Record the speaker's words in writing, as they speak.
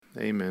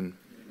Amen.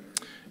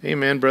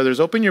 Amen, brothers.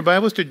 Open your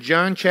Bibles to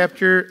John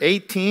chapter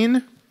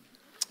 18.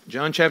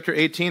 John chapter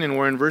 18, and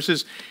we're in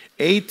verses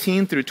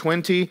 18 through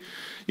 20.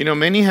 You know,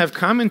 many have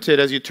commented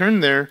as you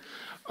turn there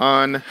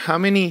on how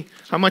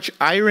much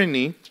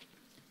irony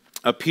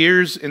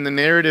appears in the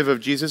narrative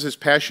of Jesus'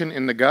 passion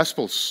in the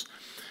Gospels.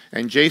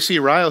 And J.C.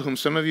 Ryle, whom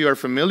some of you are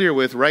familiar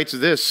with, writes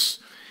this.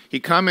 He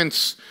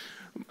comments,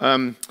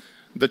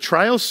 the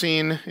trial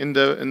scene in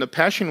the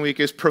Passion Week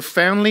is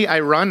profoundly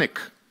ironic.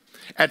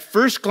 At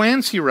first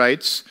glance, he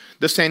writes,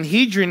 the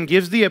Sanhedrin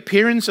gives the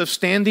appearance of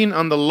standing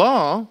on the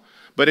law,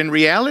 but in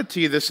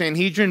reality, the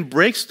Sanhedrin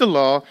breaks the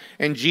law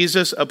and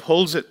Jesus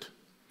upholds it.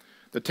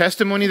 The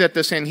testimony that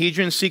the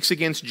Sanhedrin seeks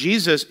against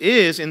Jesus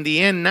is, in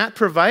the end, not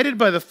provided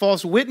by the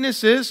false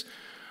witnesses,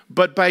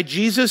 but by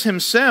Jesus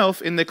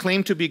himself in the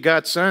claim to be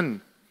God's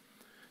Son.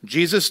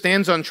 Jesus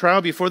stands on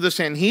trial before the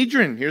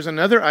Sanhedrin. Here's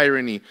another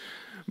irony.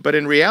 But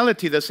in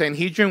reality, the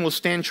Sanhedrin will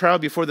stand trial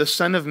before the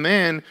Son of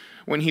Man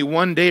when he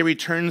one day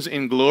returns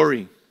in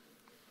glory.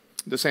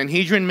 The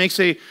Sanhedrin makes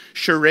a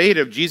charade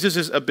of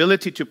Jesus'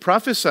 ability to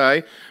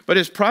prophesy, but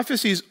his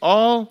prophecies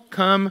all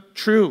come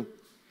true.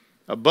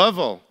 Above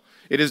all,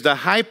 it is the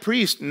high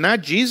priest,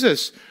 not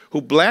Jesus,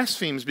 who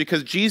blasphemes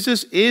because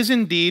Jesus is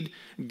indeed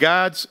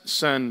God's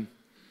Son.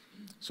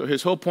 So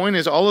his whole point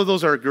is all of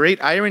those are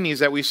great ironies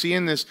that we see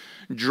in this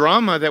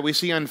drama that we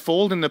see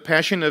unfold in the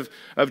passion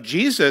of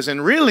Jesus.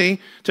 And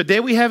really, today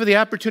we have the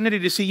opportunity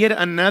to see yet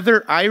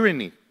another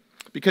irony.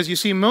 Because you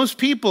see, most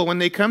people, when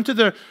they come to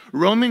the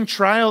Roman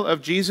trial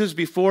of Jesus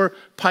before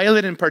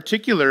Pilate in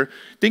particular,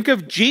 think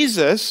of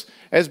Jesus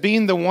as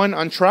being the one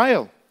on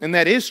trial. And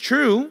that is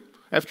true.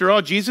 After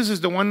all, Jesus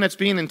is the one that's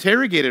being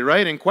interrogated,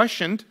 right, and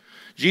questioned.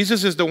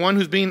 Jesus is the one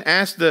who's being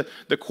asked the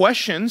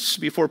questions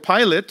before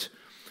Pilate.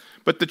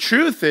 But the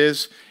truth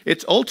is,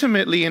 it's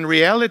ultimately, in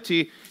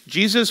reality,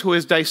 Jesus who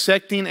is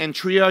dissecting and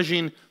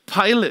triaging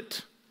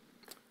Pilate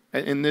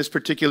in this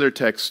particular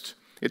text.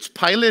 It's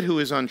Pilate who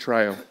is on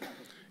trial.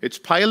 It's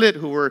Pilate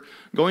who we're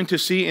going to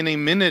see in a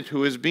minute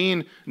who is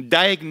being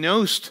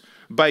diagnosed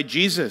by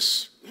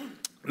Jesus.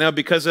 Now,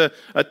 because a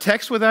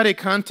text without a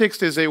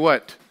context is a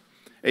what?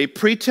 A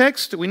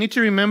pretext. We need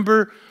to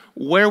remember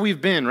where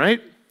we've been,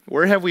 right?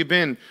 Where have we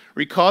been?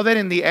 Recall that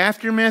in the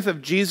aftermath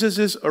of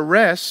Jesus'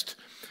 arrest,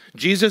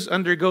 Jesus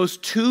undergoes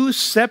two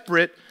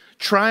separate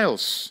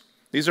trials.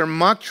 These are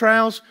mock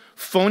trials,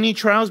 phony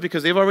trials,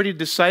 because they've already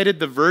decided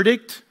the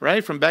verdict,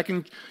 right? From back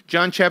in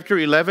John chapter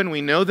 11,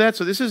 we know that.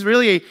 So this is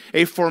really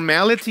a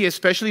formality,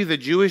 especially the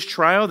Jewish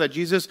trial that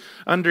Jesus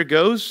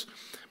undergoes.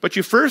 But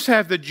you first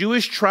have the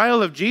Jewish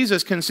trial of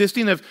Jesus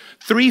consisting of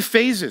three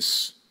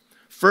phases.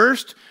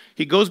 First,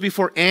 he goes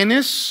before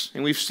Annas,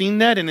 and we've seen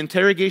that in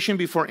interrogation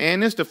before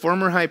Annas, the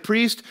former high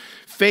priest.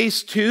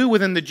 Phase 2,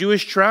 within the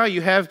Jewish trial,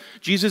 you have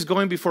Jesus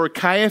going before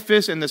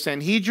Caiaphas and the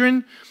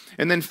Sanhedrin.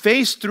 And then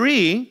phase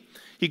 3,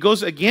 he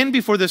goes again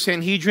before the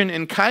Sanhedrin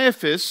and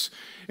Caiaphas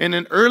in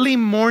an early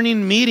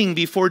morning meeting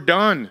before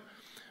dawn.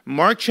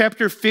 Mark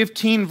chapter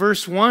 15,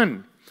 verse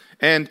 1.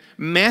 And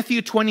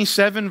Matthew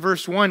 27,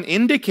 verse 1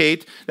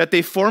 indicate that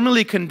they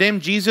formally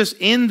condemned Jesus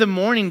in the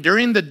morning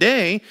during the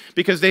day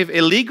because they've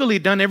illegally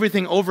done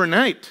everything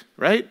overnight,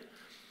 right?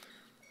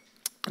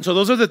 So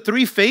those are the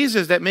three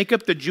phases that make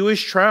up the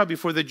Jewish trial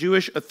before the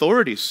Jewish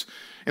authorities.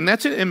 And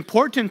that's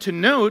important to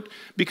note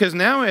because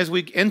now as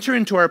we enter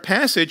into our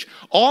passage,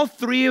 all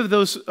three of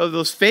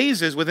those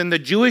phases within the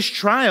Jewish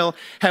trial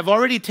have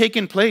already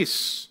taken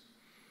place.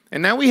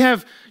 And now we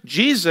have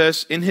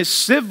Jesus in his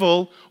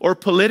civil or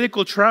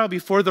political trial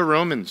before the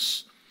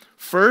Romans.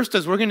 First,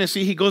 as we're going to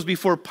see, he goes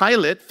before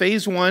Pilate,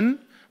 phase 1.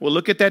 We'll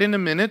look at that in a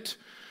minute.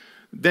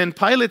 Then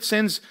Pilate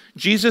sends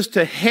Jesus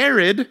to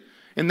Herod,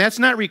 and that's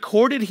not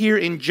recorded here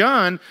in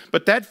John,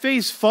 but that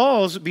phase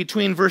falls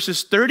between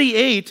verses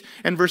 38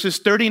 and verses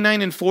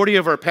 39 and 40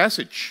 of our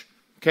passage.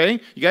 Okay?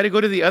 You got to go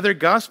to the other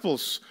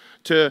Gospels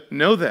to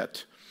know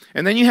that.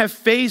 And then you have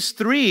phase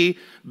 3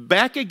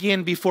 back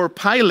again before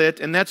Pilate,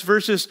 and that's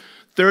verses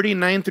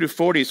 39 through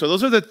 40. So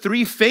those are the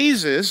three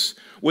phases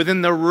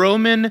within the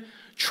Roman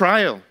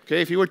trial.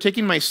 Okay, if you were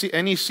taking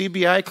any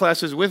CBI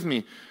classes with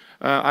me,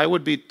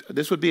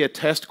 this would be a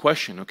test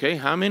question. Okay,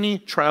 how many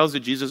trials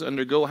did Jesus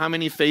undergo? How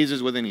many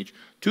phases within each?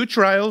 2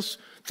 trials,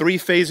 3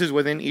 phases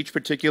within each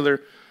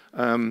particular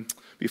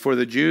before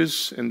the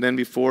Jews and then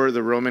before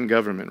the Roman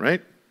government,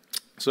 right?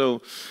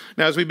 So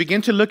now as we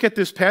begin to look at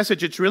this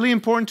passage, it's really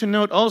important to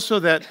note also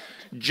that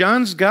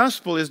John's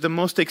gospel is the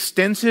most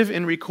extensive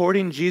in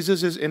recording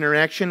Jesus'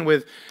 interaction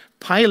with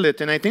Pilate.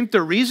 And I think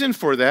the reason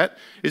for that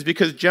is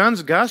because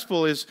John's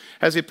gospel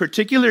has a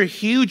particular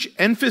huge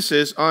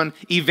emphasis on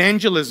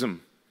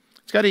evangelism.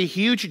 It's got a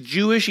huge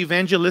Jewish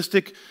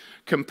evangelistic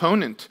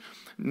component.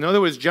 In other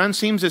words, John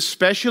seems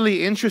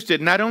especially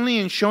interested not only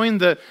in showing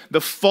the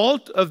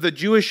fault of the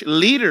Jewish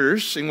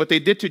leaders and what they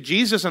did to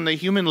Jesus on the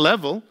human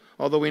level,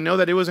 although we know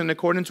that it was in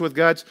accordance with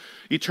God's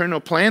eternal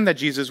plan that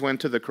Jesus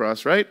went to the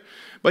cross, right?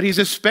 But he's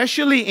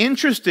especially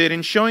interested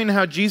in showing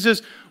how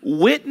Jesus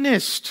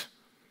witnessed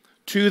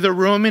to the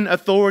Roman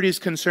authorities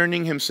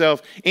concerning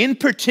himself. In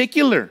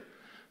particular,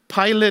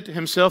 Pilate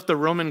himself the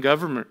Roman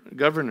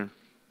governor.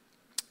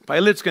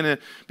 Pilate's going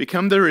to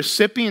become the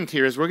recipient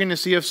here, as we're going to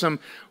see, of some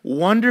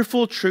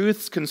wonderful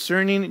truths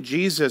concerning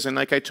Jesus. And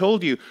like I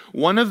told you,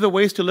 one of the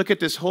ways to look at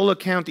this whole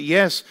account,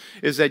 yes,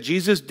 is that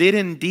Jesus did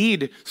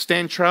indeed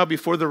stand trial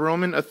before the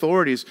Roman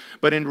authorities.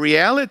 But in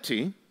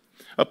reality,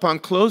 upon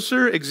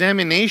closer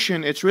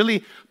examination, it's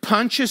really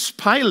Pontius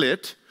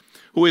Pilate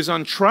who is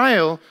on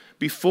trial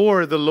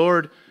before the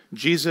Lord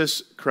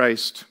Jesus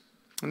Christ.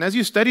 And as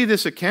you study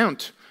this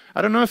account,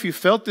 I don't know if you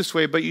felt this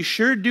way, but you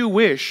sure do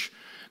wish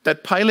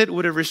that Pilate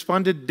would have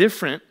responded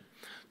different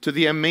to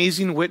the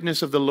amazing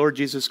witness of the Lord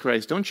Jesus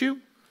Christ, don't you?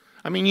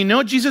 I mean, you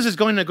know Jesus is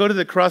going to go to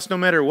the cross no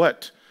matter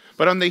what.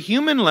 But on the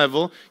human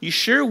level, you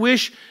sure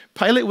wish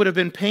Pilate would have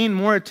been paying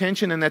more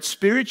attention and that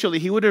spiritually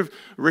he would have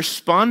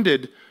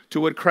responded to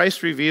what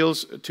Christ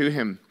reveals to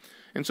him.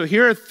 And so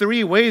here are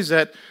 3 ways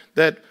that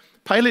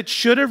Pilate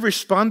should have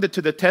responded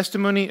to the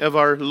testimony of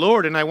our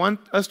Lord. And I want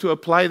us to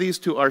apply these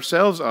to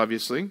ourselves,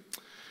 obviously.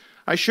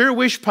 I sure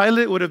wish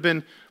Pilate would have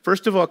been,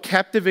 first of all,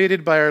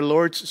 captivated by our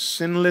Lord's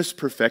sinless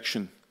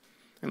perfection.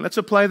 And let's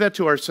apply that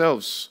to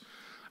ourselves.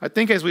 I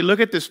think as we look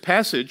at this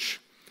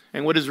passage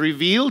and what is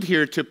revealed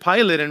here to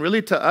Pilate and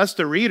really to us,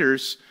 the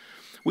readers,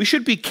 we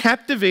should be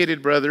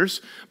captivated,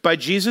 brothers, by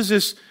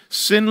Jesus'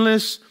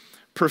 sinless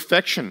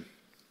perfection.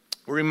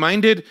 We're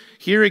reminded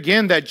here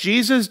again that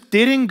Jesus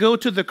didn't go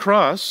to the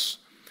cross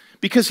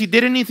because he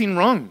did anything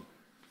wrong.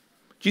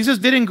 Jesus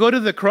didn't go to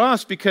the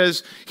cross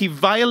because he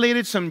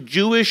violated some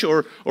Jewish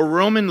or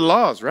Roman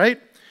laws, right?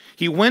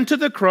 He went to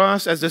the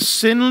cross as a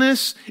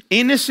sinless,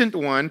 innocent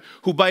one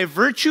who by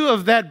virtue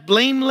of that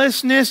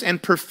blamelessness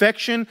and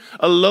perfection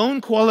alone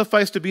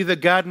qualifies to be the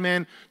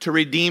God-man to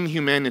redeem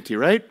humanity,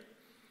 right?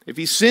 If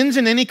he sins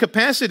in any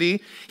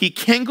capacity, he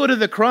can't go to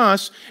the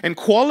cross and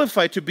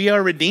qualify to be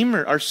our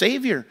Redeemer, our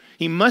Savior.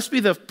 He must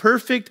be the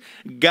perfect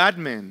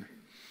God-man.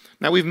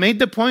 Now, we've made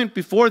the point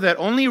before that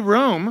only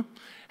Rome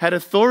had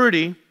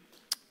authority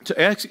to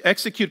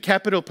execute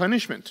capital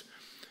punishment,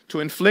 to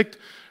inflict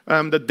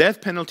the death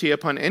penalty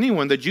upon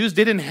anyone. The Jews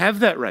didn't have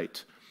that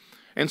right.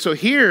 And so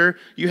here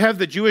you have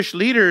the Jewish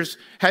leaders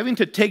having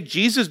to take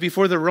Jesus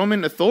before the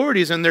Roman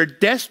authorities, and they're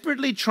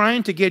desperately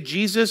trying to get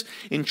Jesus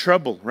in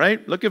trouble,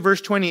 right? Look at verse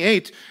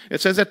 28.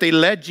 It says that they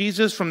led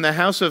Jesus from the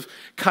house of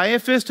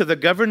Caiaphas to the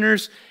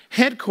governor's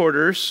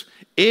headquarters.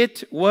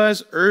 It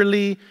was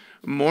early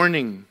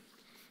morning.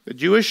 The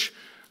Jewish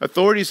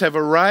authorities have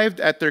arrived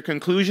at their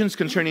conclusions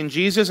concerning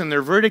Jesus and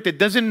their verdict. It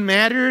doesn't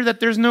matter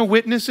that there's no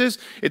witnesses.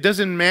 It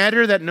doesn't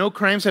matter that no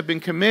crimes have been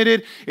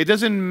committed. It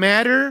doesn't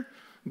matter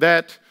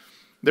that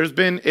there's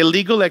been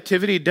illegal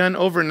activity done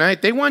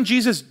overnight. They want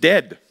Jesus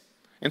dead.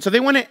 And so they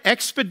want to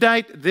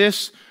expedite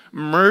this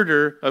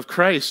murder of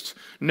Christ.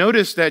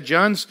 Notice that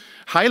John's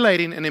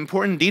highlighting an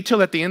important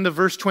detail at the end of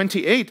verse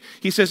 28.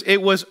 He says,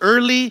 it was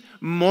early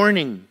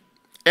morning.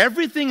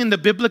 Everything in the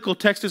biblical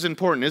text is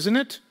important, isn't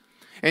it?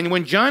 And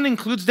when John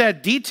includes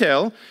that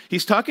detail,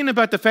 he's talking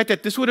about the fact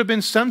that this would have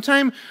been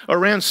sometime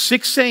around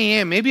 6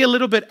 a.m., maybe a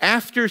little bit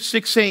after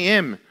 6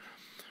 a.m.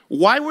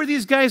 Why were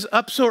these guys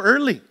up so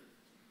early?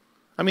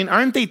 I mean,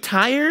 aren't they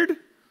tired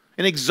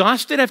and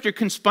exhausted after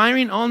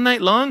conspiring all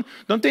night long?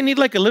 Don't they need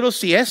like a little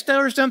siesta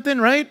or something,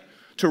 right?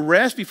 To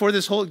rest before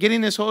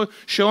getting this whole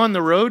show on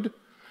the road?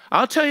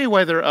 I'll tell you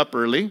why they're up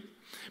early.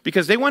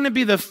 Because they want to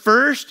be the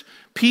first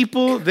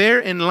people there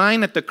in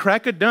line at the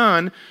crack of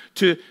dawn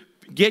to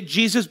get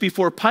Jesus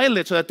before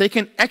Pilate so that they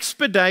can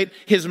expedite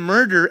his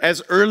murder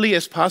as early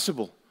as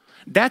possible.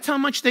 That's how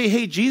much they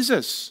hate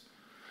Jesus.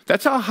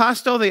 That's how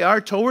hostile they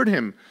are toward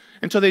him.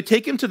 And so they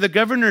take him to the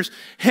governor's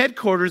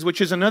headquarters, which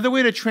is another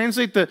way to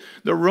translate the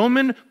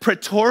Roman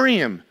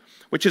praetorium,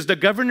 which is the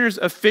governor's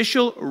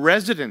official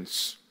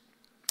residence.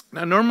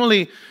 Now,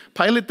 normally,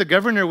 Pilate, the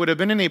governor, would have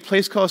been in a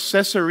place called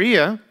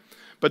Caesarea,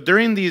 but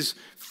during these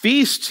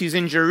feasts, he's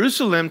in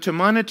Jerusalem to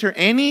monitor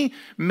any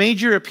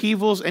major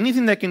upheavals,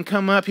 anything that can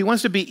come up. He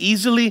wants to be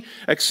easily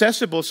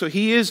accessible, so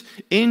he is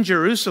in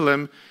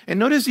Jerusalem. And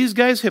notice these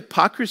guys'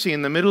 hypocrisy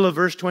in the middle of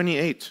verse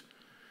 28.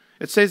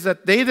 It says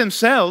that they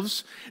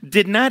themselves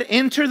did not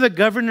enter the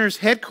governor's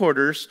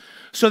headquarters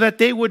so that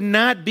they would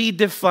not be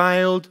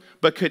defiled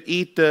but could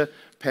eat the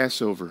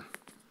Passover.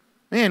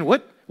 Man,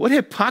 what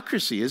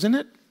hypocrisy, isn't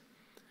it?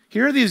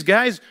 Here are these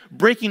guys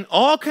breaking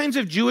all kinds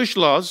of Jewish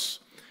laws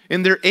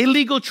in their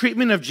illegal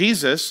treatment of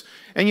Jesus,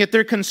 and yet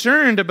they're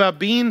concerned about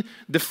being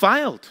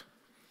defiled.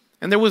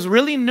 And there was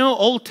really no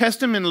Old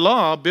Testament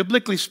law,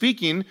 biblically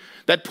speaking,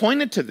 that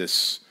pointed to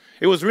this.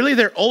 It was really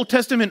their Old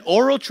Testament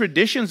oral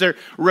traditions, their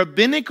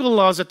rabbinical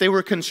laws that they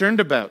were concerned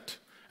about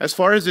as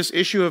far as this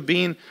issue of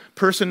being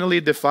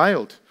personally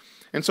defiled.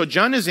 And so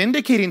John is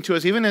indicating to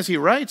us, even as he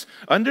writes,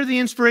 under the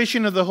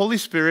inspiration of the Holy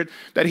Spirit,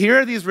 that here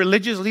are these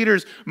religious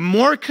leaders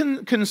more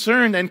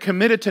concerned and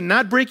committed to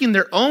not breaking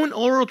their own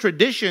oral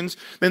traditions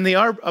than they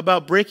are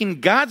about breaking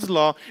God's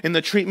law in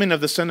the treatment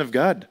of the Son of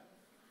God.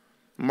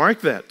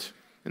 Mark that,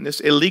 in this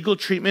illegal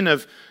treatment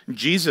of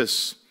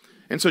Jesus.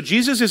 And so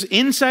Jesus is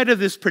inside of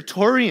this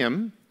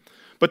praetorium.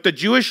 But the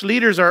Jewish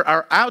leaders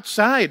are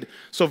outside.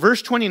 So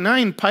verse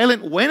 29,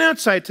 Pilate went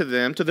outside to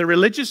them, to the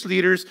religious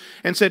leaders,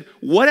 and said,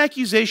 "What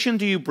accusation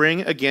do you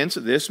bring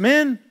against this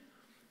man?"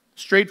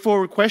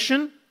 Straightforward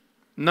question,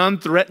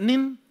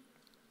 non-threatening.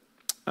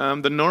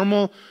 The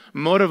normal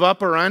modus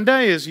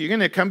operandi is you're going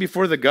to come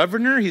before the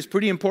governor. He's a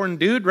pretty important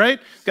dude, right?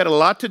 He's got a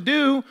lot to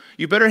do.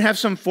 You better have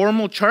some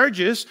formal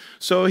charges.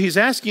 So he's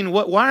asking,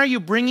 why are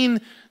you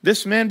bringing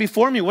this man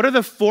before me? What are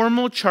the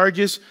formal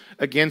charges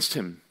against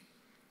him?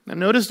 Now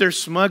notice their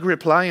smug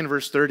reply in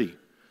verse 30.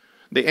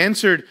 They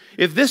answered,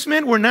 "If this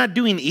man were not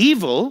doing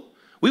evil,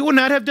 we would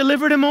not have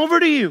delivered him over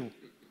to you."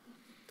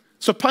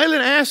 So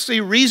Pilate asks a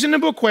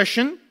reasonable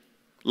question,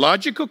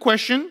 logical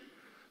question,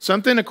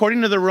 something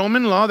according to the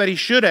Roman law that he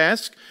should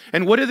ask.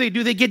 And what do?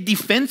 They get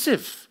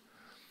defensive.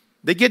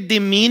 They get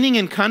demeaning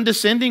and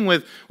condescending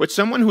with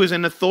someone who is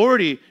in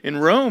authority in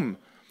Rome.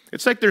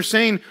 It's like they're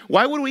saying,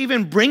 "Why would we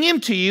even bring him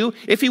to you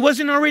if he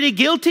wasn't already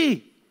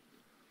guilty?"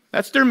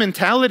 That's their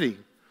mentality.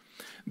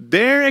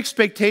 Their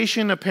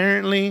expectation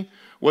apparently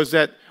was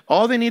that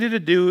all they needed to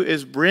do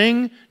is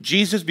bring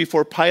Jesus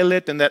before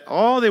Pilate, and that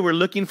all they were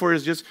looking for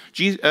is just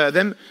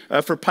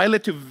for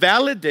Pilate to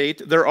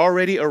validate their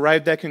already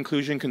arrived at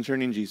conclusion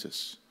concerning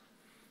Jesus.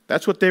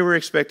 That's what they were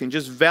expecting.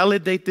 Just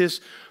validate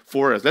this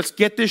for us. Let's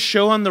get this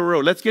show on the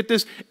road. Let's get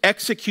this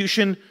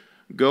execution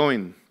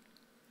going.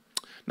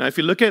 Now, if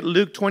you look at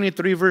Luke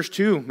 23, verse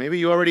 2, maybe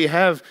you already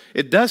have,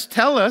 it does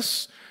tell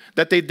us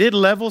that they did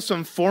level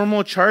some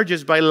formal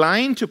charges by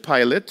lying to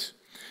Pilate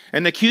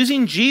and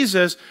accusing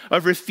Jesus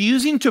of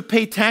refusing to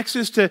pay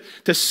taxes to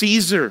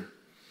Caesar,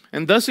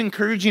 and thus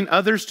encouraging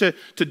others to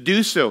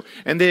do so.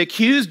 And they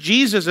accused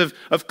Jesus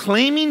of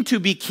claiming to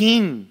be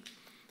king.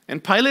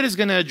 And Pilate is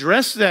going to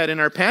address that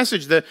in our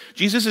passage, that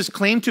Jesus is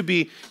claimed to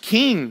be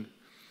king.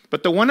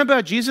 But the one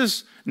about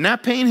Jesus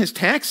not paying his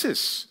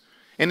taxes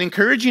and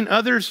encouraging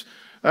others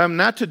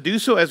not to do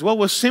so as well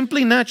was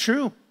simply not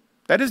true.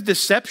 That is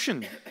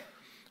deception.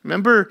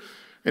 Remember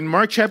in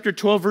Mark chapter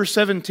 12, verse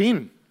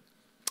 17,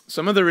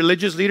 some of the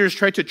religious leaders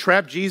tried to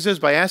trap Jesus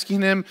by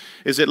asking him,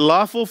 "Is it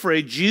lawful for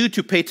a Jew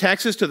to pay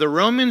taxes to the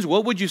Romans?"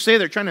 What would you say?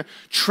 They're trying to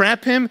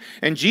trap him.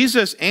 And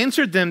Jesus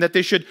answered them that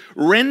they should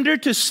render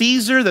to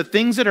Caesar the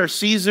things that are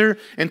Caesar,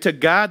 and to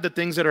God the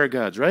things that are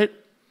God's, right?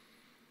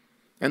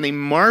 And they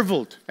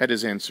marveled at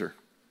his answer.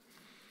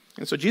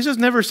 And so Jesus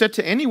never said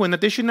to anyone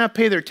that they should not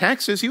pay their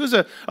taxes. He was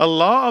a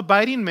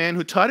law-abiding man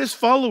who taught his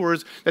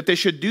followers that they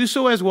should do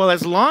so as well,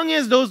 as long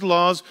as those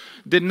laws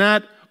did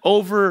not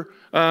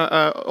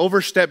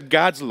overstep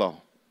God's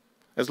law.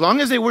 As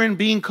long as they weren't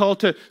being called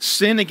to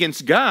sin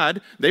against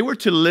God, they were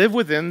to live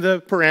within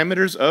the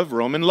parameters of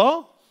Roman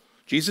law.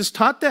 Jesus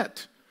taught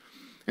that.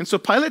 And so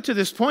Pilate, to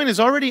this point, is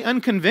already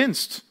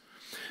unconvinced.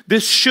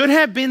 This should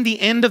have been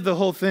the end of the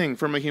whole thing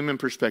from a human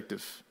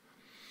perspective,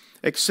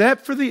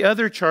 except for the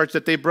other charge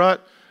that they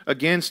brought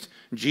against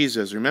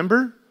Jesus.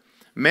 Remember?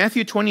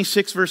 Matthew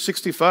 26, verse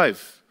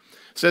 65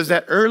 says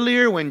that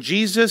earlier when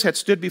Jesus had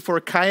stood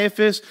before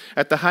Caiaphas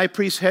at the high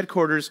priest's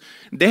headquarters,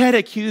 they had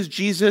accused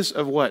Jesus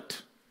of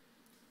what?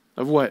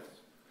 Of what?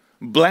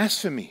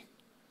 Blasphemy.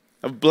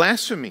 Of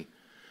blasphemy.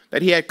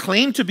 That he had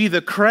claimed to be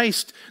the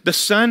Christ, the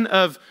Son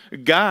of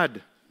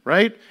God,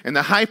 right? And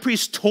the high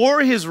priest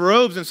tore his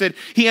robes and said,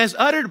 "He has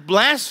uttered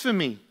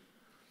blasphemy."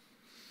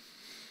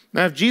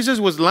 Now, if Jesus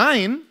was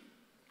lying,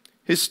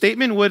 his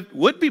statement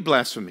would be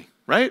blasphemy,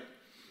 right?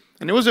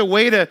 And it was a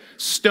way to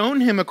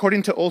stone him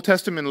according to Old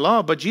Testament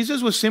law. But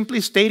Jesus was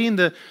simply stating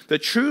the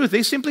truth.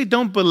 They simply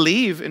don't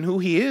believe in who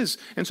he is.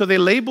 And so they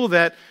label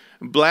that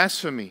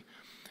blasphemy.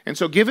 And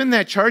so given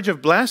that charge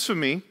of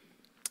blasphemy,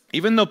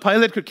 even though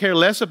Pilate could care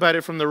less about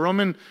it from the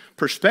Roman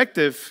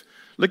perspective,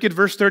 look at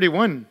verse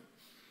 31.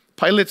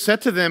 Pilate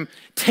said to them,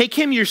 "Take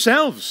him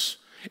yourselves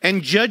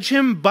and judge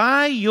him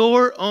by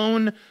your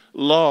own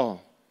law."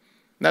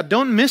 Now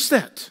don't miss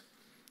that.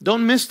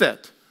 Don't miss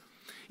that.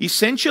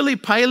 Essentially,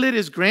 Pilate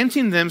is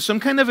granting them some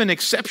kind of an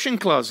exception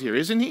clause here,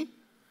 isn't he?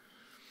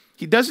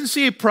 He doesn't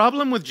see a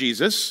problem with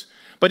Jesus,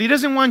 but he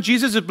doesn't want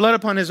Jesus' blood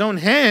upon his own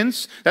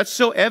hands. That's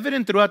so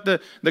evident throughout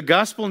the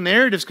gospel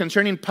narratives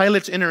concerning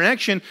Pilate's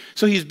interaction.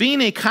 So he's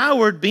being a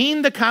coward,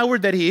 being the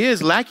coward that he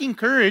is, lacking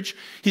courage.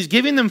 He's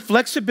giving them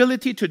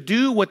flexibility to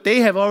do what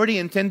they have already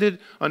intended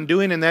on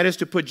doing, and that is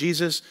to put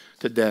Jesus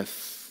to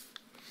death.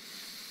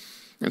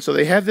 And so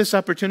they have this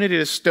opportunity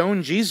to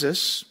stone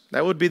Jesus.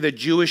 That would be the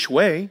Jewish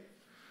way.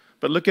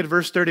 But look at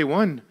verse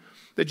 31.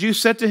 The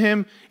Jews said to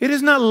him, "It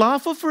is not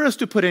lawful for us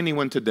to put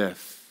anyone to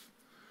death."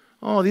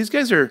 Oh, these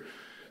guys are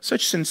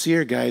such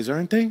sincere guys,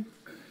 aren't they?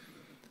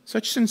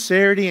 Such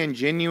sincerity and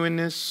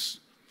genuineness.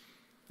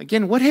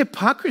 Again, what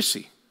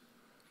hypocrisy.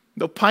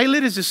 Though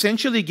Pilate is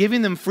essentially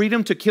giving them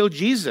freedom to kill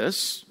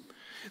Jesus,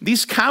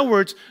 these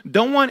cowards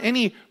don't want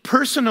any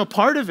personal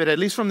part of it, at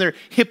least from their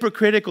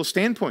hypocritical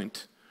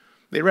standpoint.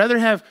 They'd rather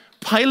have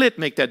Pilate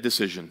make that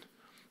decision.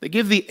 They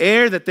give the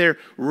air that they're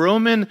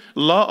Roman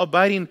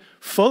law-abiding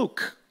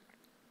folk.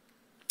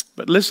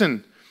 But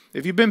listen,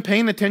 if you've been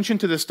paying attention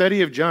to the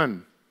study of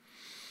John,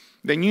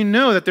 then you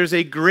know that there's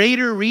a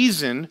greater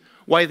reason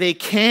why they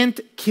can't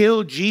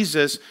kill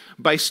Jesus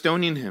by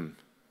stoning him.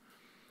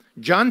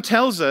 John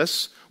tells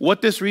us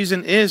what this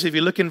reason is if you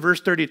look in verse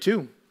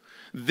 32.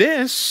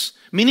 This,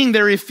 meaning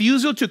their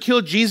refusal to kill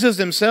Jesus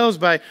themselves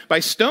by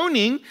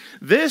stoning,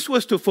 this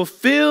was to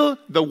fulfill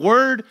the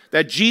word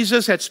that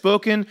Jesus had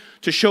spoken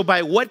to show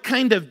by what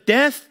kind of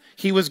death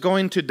he was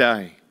going to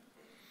die.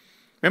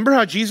 Remember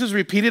how Jesus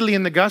repeatedly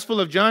in the Gospel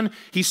of John,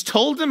 he's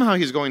told them how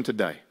he's going to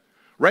die.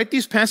 Write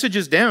these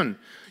passages down.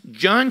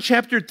 John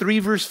chapter 3,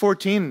 verse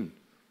 14.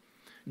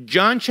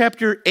 John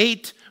chapter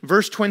 8,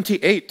 verse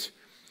 28.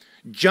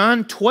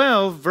 John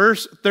 12,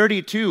 verse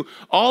 32.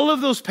 All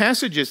of those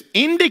passages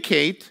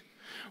indicate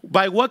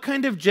by what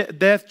kind of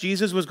death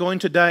Jesus was going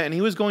to die, and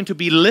he was going to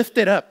be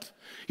lifted up.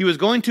 He was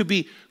going to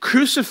be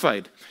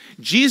crucified.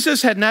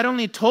 Jesus had not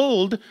only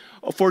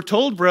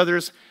foretold,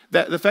 brothers,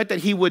 that the fact that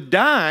he would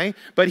die,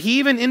 but he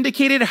even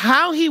indicated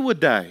how he would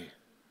die.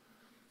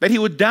 That he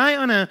would die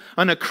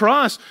on a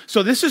cross.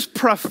 So this is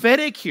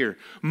prophetic here.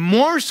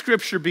 More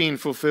scripture being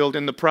fulfilled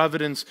in the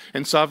providence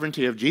and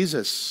sovereignty of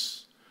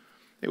Jesus.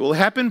 It will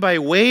happen by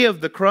way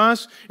of the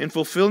cross in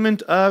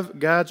fulfillment of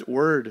God's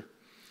word.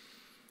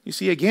 You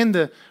see, again,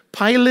 the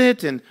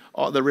Pilate and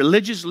all the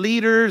religious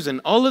leaders and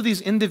all of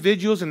these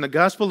individuals in the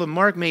Gospel of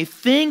Mark may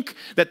think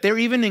that they're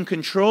even in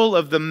control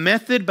of the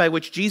method by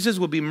which Jesus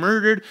will be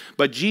murdered,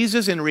 but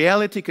Jesus in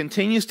reality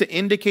continues to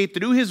indicate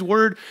through his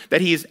word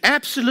that he is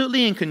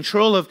absolutely in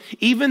control of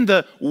even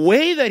the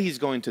way that he's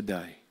going to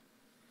die.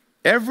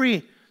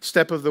 Every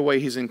step of the way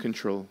he's in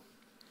control.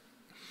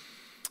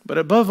 But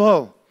above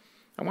all,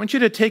 I want you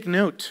to take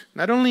note,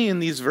 not only in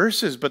these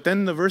verses, but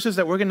then the verses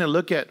that we're going to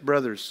look at,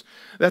 brothers,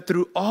 that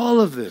through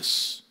all of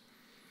this,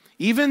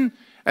 even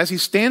as he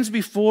stands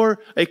before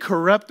a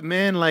corrupt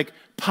man like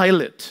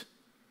Pilate,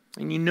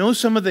 and you know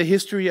some of the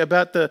history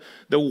about the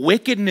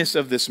wickedness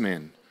of this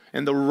man,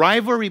 and the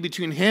rivalry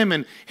between him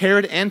and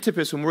Herod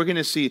Antipas, whom we're going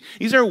to see.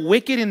 These are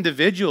wicked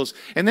individuals.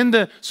 And then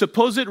the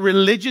supposed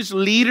religious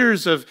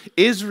leaders of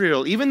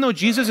Israel, even though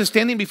Jesus is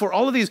standing before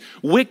all of these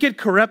wicked,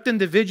 corrupt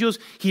individuals,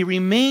 he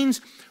remains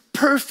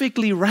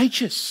perfectly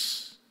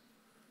righteous,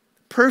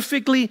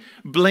 perfectly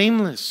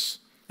blameless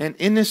and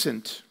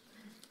innocent.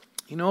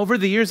 You know, over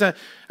the years, I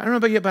don't know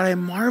about you, but I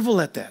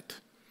marvel at that.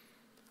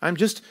 I'm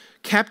just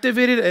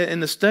captivated in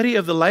the study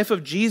of the life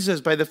of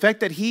Jesus by the fact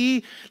that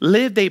he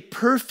lived a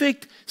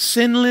perfect,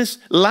 sinless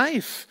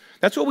life.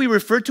 That's what we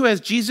refer to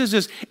as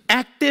Jesus'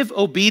 active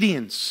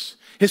obedience.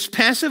 His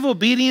passive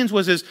obedience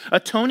was his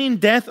atoning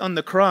death on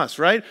the cross,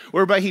 right?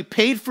 Whereby he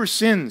paid for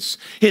sins.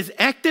 His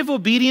active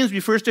obedience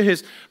refers to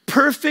his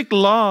perfect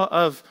law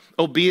of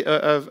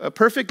a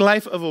perfect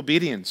life of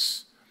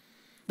obedience.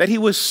 That he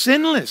was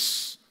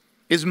sinless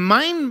is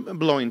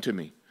mind-blowing to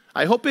me.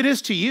 I hope it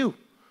is to you.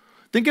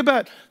 Think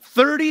about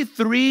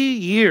 33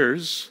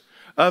 years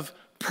of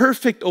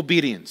perfect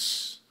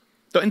obedience.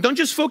 And don't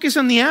just focus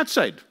on the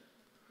outside.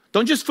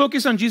 Don't just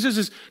focus on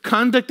Jesus'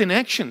 conduct and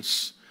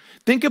actions.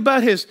 Think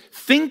about his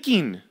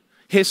thinking,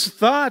 his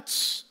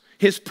thoughts,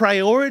 his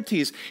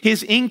priorities,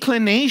 his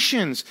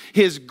inclinations,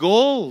 his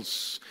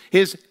goals,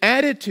 his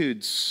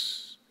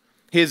attitudes,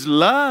 his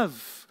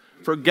love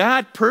for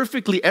God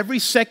perfectly every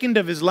second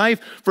of his life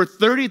for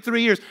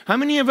 33 years. How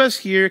many of us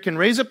here can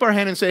raise up our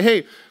hand and say,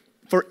 hey,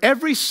 for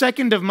every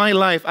second of my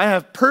life, I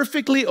have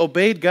perfectly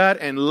obeyed God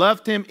and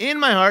loved him in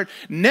my heart,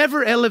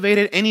 never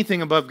elevated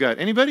anything above God?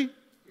 Anybody?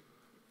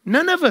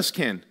 None of us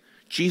can.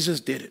 Jesus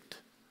did it.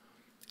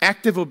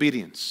 Active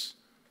obedience.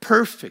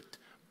 Perfect,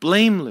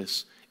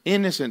 blameless,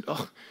 innocent.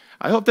 Oh,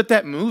 I hope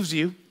that moves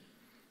you,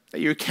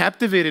 that you're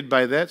captivated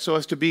by that so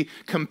as to be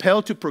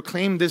compelled to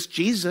proclaim this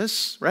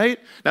Jesus, right?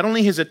 Not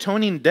only his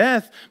atoning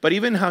death, but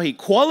even how he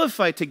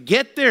qualified to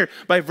get there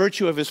by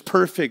virtue of his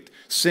perfect,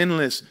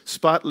 sinless,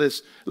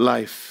 spotless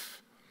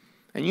life.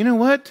 And you know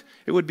what?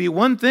 It would be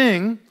one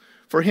thing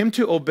for him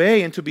to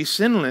obey and to be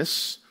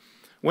sinless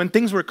when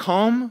things were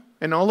calm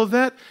and all of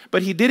that,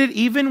 but he did it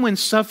even when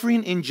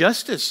suffering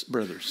injustice,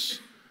 brothers.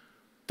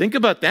 Think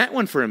about that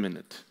one for a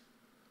minute.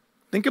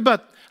 Think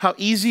about how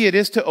easy it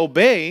is to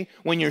obey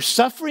when you're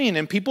suffering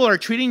and people are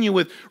treating you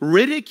with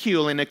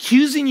ridicule and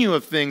accusing you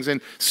of things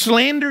and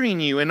slandering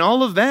you and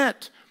all of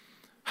that.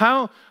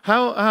 How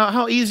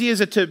easy is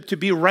it to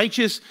be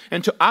righteous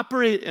and to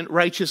operate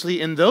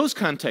righteously in those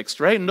contexts,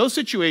 right? In those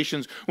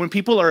situations when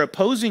people are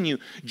opposing you.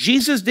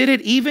 Jesus did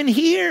it even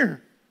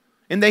here,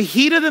 in the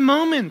heat of the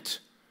moment,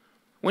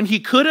 when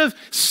he could have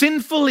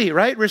sinfully,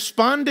 right,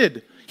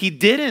 responded. He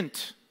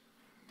didn't.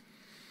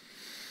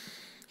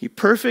 He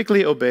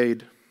perfectly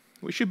obeyed.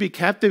 We should be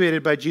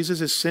captivated by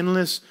Jesus'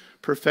 sinless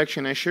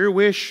perfection. I sure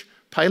wish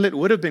Pilate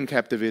would have been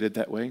captivated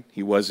that way.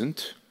 He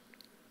wasn't.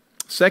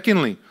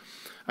 Secondly,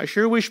 I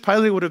sure wish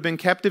Pilate would have been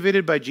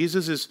captivated by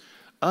Jesus'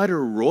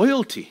 utter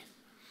royalty.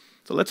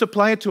 So let's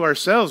apply it to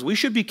ourselves. We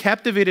should be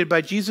captivated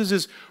by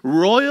Jesus'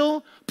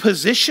 royal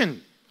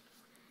position.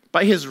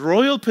 By his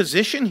royal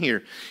position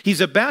here. He's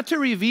about to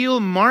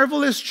reveal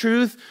marvelous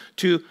truth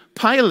to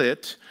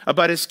Pilate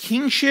about his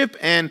kingship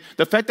and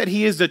the fact that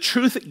he is the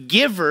truth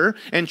giver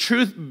and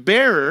truth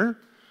bearer.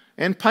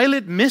 And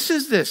Pilate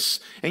misses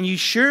this. And you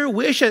sure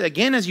wish,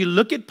 again, as you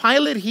look at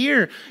Pilate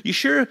here, you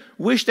sure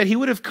wish that he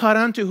would have caught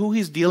on to who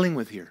he's dealing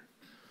with here.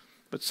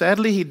 But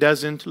sadly, he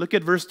doesn't. Look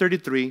at verse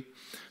 33.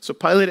 So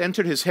Pilate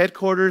entered his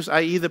headquarters,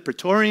 i.e. the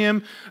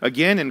praetorium,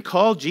 again, and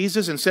called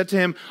Jesus and said to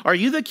him, "Are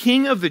you the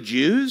king of the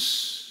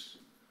Jews?"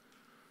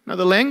 Now,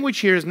 the language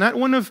here is not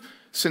one of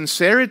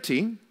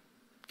sincerity,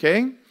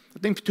 okay? I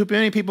think too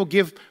many people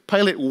give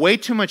Pilate way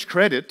too much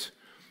credit.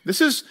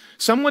 This is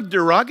somewhat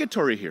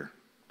derogatory here,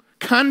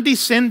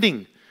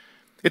 condescending.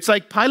 It's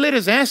like Pilate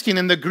is asking,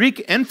 and the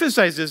Greek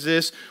emphasizes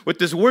this with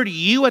this word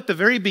 "you" at the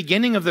very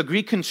beginning of the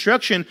Greek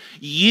construction.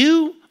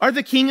 You are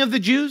the king of the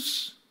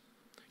Jews?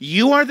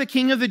 You are the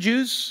king of the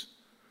Jews?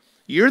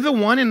 You're the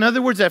one, in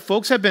other words, that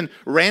folks have been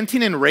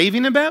ranting and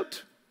raving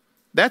about?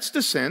 That's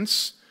the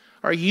sense.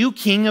 Are you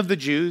king of the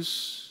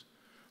Jews?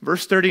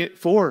 Verse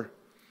 34,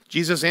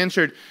 Jesus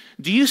answered,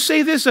 "Do you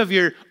say this of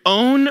your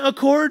own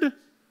accord?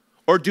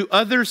 Or do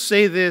others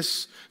say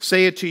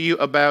it to you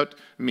about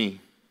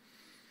me?"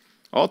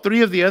 All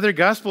three of the other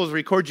Gospels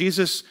record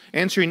Jesus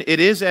answering, "It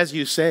is as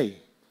you say."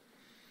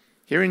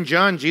 Here in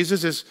John,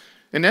 Jesus is,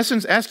 in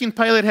essence, asking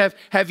Pilate,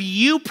 have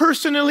you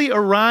personally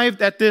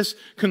arrived at this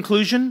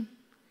conclusion?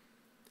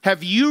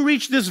 Have you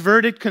reached this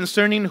verdict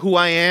concerning who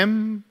I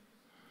am?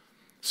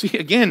 See,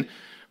 again,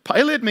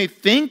 Pilate may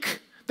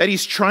think that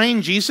he's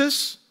trying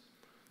Jesus,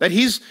 that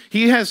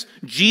he has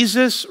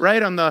Jesus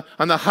right on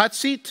the hot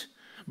seat.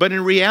 But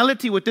in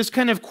reality, with this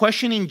kind of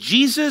questioning,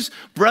 Jesus,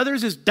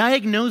 brothers, is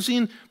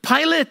diagnosing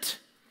Pilate.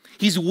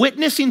 He's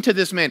witnessing to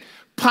this man.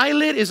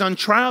 Pilate is on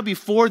trial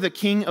before the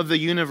king of the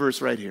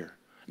universe right here.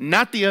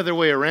 Not the other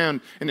way around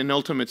in an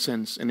ultimate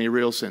sense, in a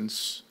real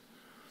sense.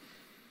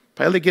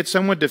 Pilate gets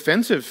somewhat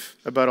defensive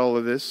about all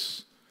of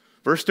this.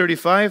 Verse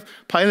 35,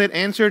 Pilate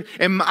answered,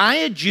 "Am I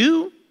a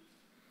Jew?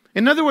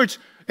 In other words,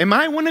 am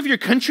I one of your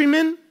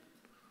countrymen?"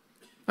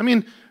 I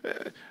mean,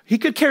 he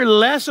could care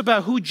less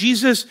about who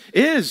Jesus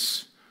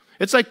is.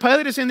 It's like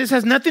Pilate is saying, this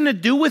has nothing to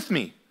do with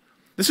me.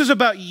 This is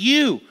about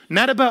you,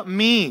 not about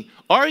me.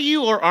 Are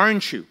you or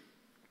aren't you?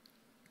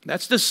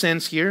 That's the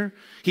sense here.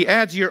 He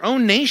adds, "Your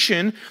own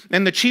nation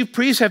and the chief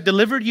priests have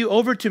delivered you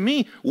over to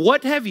me.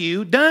 What have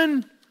you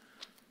done?"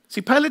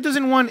 See, Pilate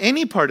doesn't want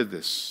any part of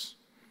this.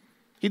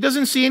 He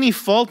doesn't see any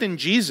fault in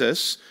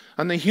Jesus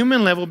on the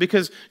human level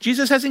because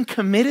Jesus hasn't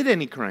committed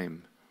any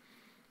crime.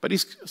 But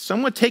he's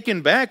somewhat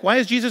taken back. Why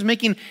is Jesus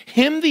making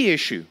him the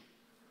issue?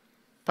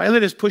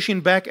 Pilate is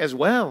pushing back as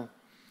well.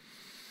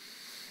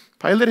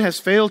 Pilate has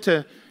failed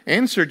to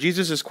answer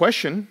Jesus'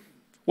 question.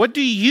 "What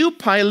do you,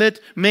 Pilate,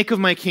 make of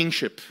my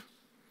kingship?"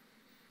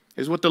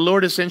 Is what the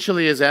Lord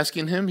essentially is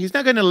asking him. He's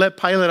not going to let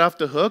Pilate off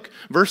the hook.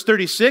 Verse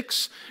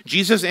 36,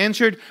 Jesus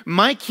answered,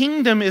 "My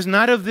kingdom is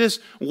not of this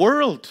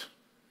world."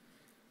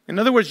 In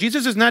other words,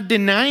 Jesus is not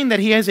denying that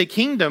he has a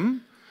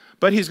kingdom,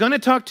 but he's going to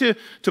talk to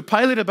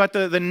Pilate about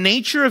the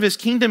nature of his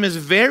kingdom is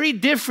very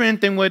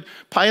different than what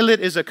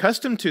Pilate is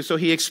accustomed to. So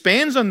he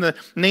expands on the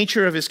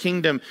nature of his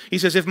kingdom. He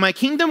says, "If my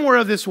kingdom were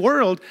of this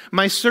world,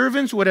 my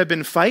servants would have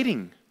been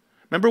fighting."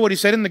 Remember what he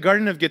said in the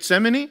Garden of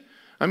Gethsemane?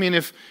 I mean,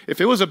 if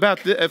it was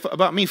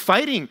about me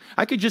fighting,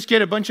 I could just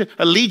get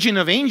a legion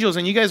of angels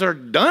and you guys are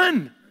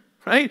done,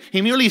 right?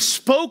 He merely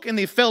spoke and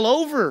they fell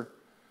over.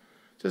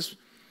 Just,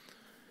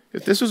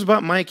 if this was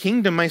about my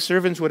kingdom, my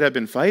servants would have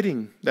been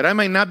fighting, that I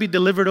might not be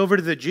delivered over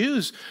to the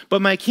Jews.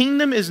 But my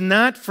kingdom is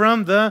not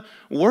from the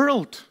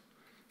world.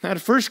 Now, at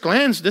first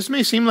glance, this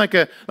may seem like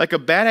a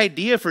bad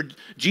idea for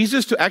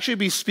Jesus to actually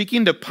be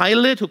speaking to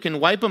Pilate, who can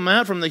wipe him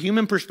out from the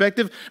human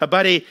perspective,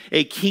 about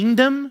a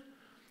kingdom.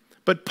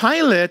 But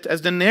Pilate,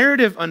 as the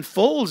narrative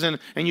unfolds and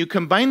you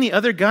combine the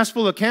other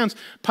gospel accounts,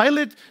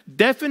 Pilate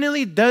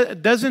definitely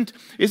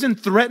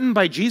isn't threatened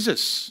by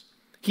Jesus.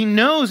 He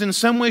knows in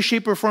some way,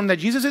 shape, or form that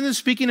Jesus isn't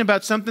speaking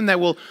about something that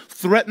will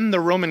threaten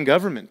the Roman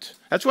government.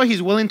 That's why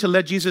he's willing to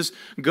let Jesus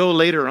go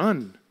later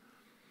on.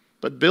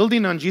 But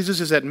building on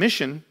Jesus'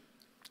 admission,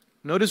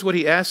 notice what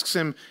he asks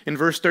him in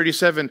verse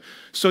 37.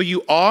 "So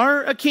you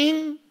are a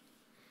king?"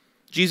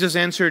 Jesus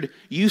answered,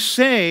 "You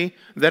say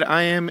that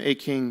I am a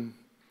king."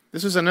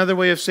 This is another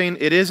way of saying,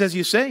 "It is as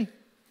you say."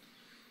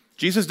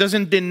 Jesus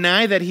doesn't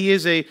deny that he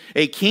is a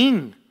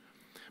king,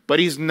 but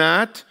he's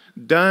not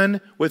done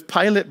with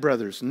Pilate,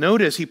 brothers.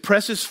 Notice he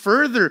presses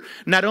further.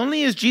 Not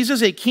only is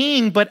Jesus a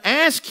king, but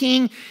as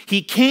king,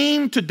 he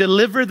came to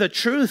deliver the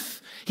truth.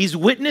 He's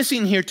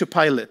witnessing here to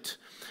Pilate.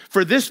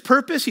 "For this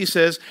purpose," he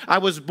says, "I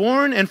was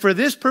born, and for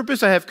this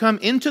purpose I have come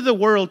into the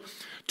world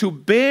to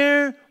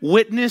bear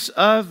witness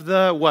of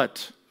the"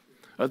 what?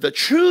 "Of the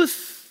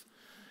truth."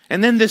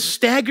 And then this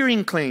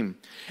staggering claim,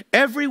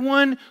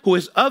 "Everyone who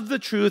is of the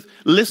truth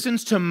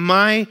listens to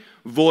my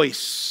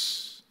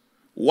voice."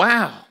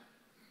 Wow.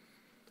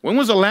 When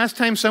was the last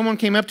time someone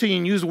came up to you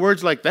and used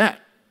words like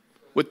that?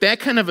 With that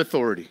kind of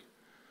authority?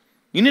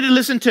 You need to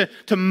listen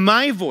to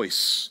my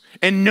voice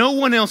and no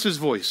one else's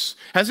voice.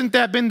 Hasn't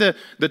that been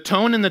the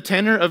tone and the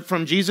tenor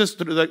from Jesus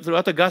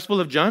throughout the Gospel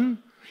of John?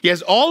 He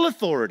has all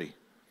authority.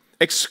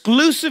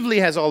 Exclusively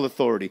has all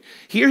authority.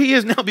 Here he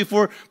is now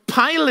before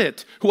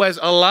Pilate, who has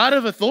a lot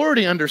of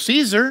authority under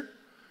Caesar.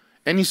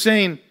 And he's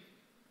saying,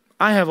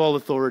 I have all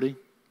authority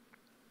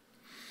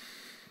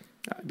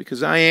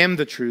because I am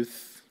the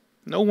truth.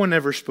 No one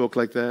ever spoke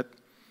like that.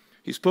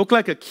 He spoke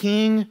like a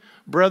king,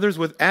 brothers,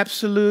 with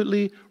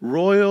absolutely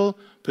royal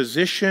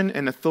position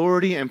and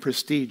authority and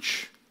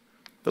prestige.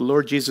 The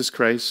Lord Jesus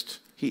Christ.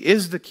 He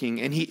is the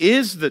king and he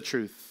is the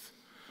truth.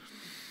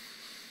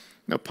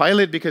 Now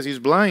Pilate, because he's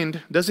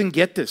blind, doesn't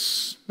get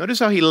this. Notice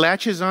how he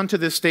latches onto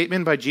this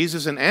statement by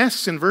Jesus and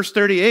asks in verse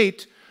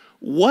 38,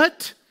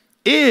 what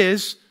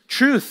is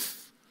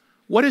truth?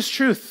 What is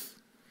truth?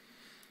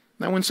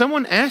 Now when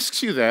someone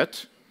asks you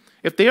that,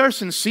 if they are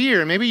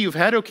sincere, maybe you've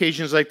had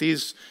occasions like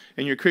these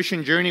in your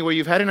Christian journey where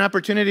you've had an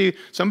opportunity,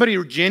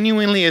 somebody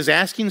genuinely is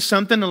asking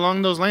something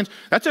along those lines,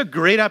 that's a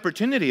great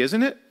opportunity,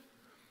 isn't it?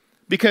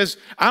 Because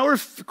our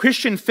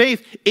Christian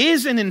faith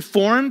is an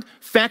informed,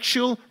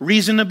 factual,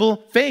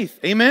 reasonable faith.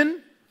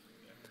 Amen?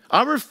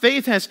 Our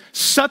faith has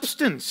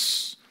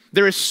substance.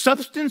 There is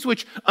substance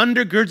which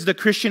undergirds the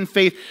Christian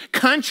faith,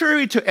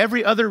 contrary to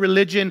every other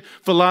religion,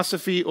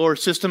 philosophy, or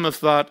system of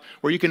thought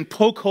where you can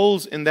poke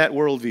holes in that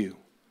worldview.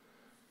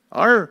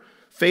 Our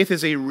faith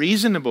is a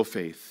reasonable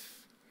faith.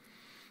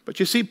 But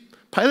you see,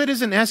 Pilate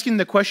isn't asking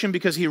the question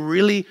because he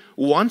really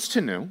wants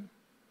to know.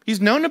 He's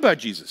known about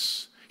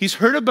Jesus. He's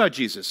heard about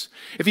Jesus.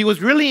 If he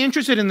was really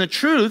interested in the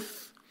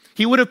truth,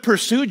 he would have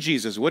pursued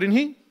Jesus, wouldn't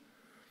he?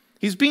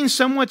 He's being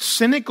somewhat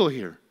cynical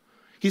here.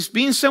 He's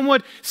being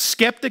somewhat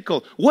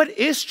skeptical. What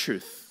is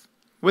truth?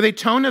 With a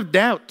tone of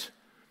doubt.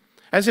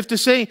 As if to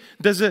say,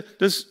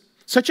 does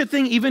such a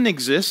thing even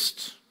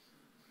exist?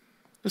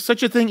 Does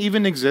such a thing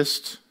even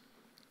exist?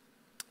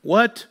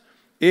 What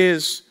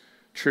is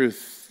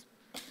truth?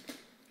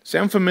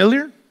 Sound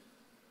familiar?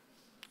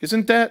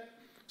 Isn't that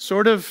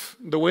sort of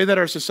the way that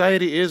our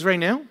society is right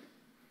now?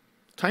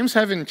 Times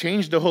haven't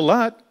changed a whole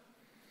lot.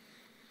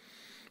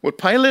 What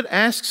Pilate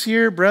asks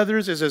here,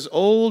 brothers, is as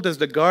old as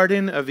the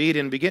Garden of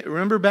Eden.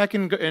 Remember back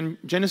in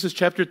Genesis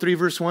chapter 3,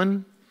 verse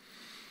 1?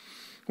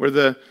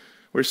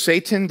 Where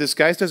Satan,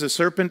 disguised as a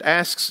serpent,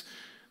 asks,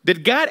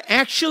 did God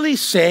actually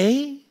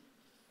say,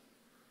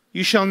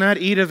 you shall not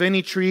eat of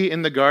any tree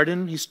in the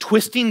garden? He's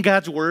twisting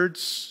God's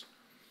words,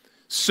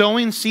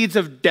 sowing seeds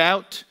of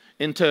doubt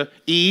into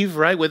Eve,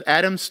 right? With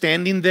Adam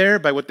standing there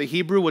by what the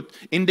Hebrew would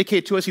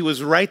indicate to us. He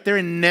was right there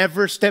and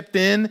never stepped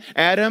in.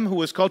 Adam, who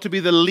was called to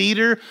be the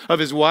leader of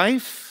his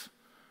wife,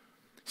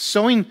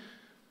 sowing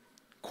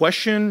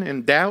question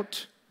and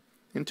doubt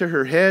into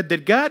her head.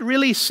 Did God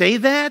really say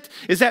that?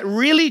 Is that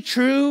really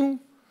true?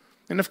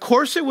 And of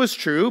course it was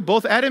true.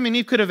 Both Adam and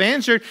Eve could have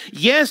answered,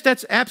 yes,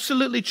 that's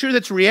absolutely true.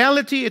 That's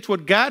reality. It's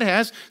what God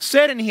has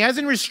said. And he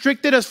hasn't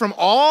restricted us from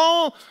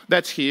all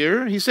that's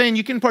here. He's saying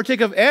you can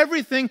partake of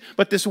everything,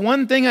 but this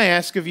one thing I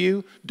ask of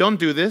you, don't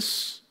do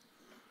this.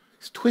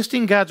 He's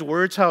twisting God's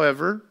words,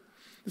 however.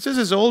 This is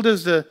as old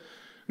as the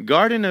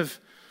Garden of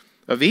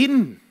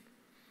Eden.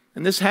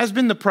 And this has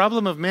been the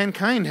problem of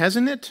mankind,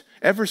 hasn't it?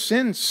 Ever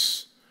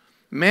since.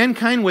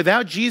 Mankind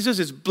without Jesus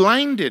is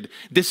blinded,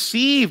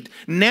 deceived,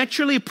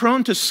 naturally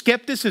prone to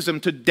skepticism,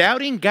 to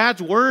doubting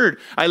God's word.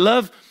 I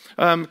love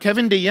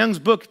Kevin DeYoung's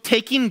book,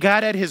 Taking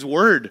God at His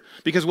Word,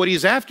 because what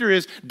he's after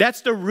is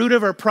that's the root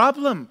of our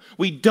problem.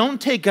 We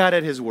don't take God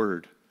at His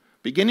word.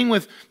 Beginning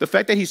with the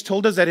fact that He's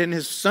told us that in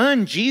His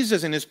Son,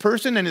 Jesus, in His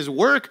person and His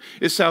work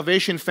is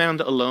salvation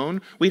found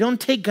alone. We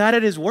don't take God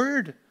at His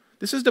word.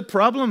 This is the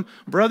problem,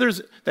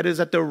 brothers, that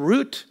is at the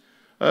root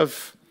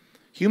of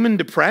human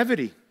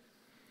depravity.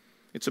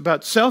 It's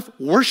about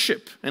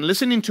self-worship and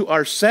listening to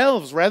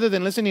ourselves rather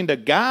than listening to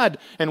God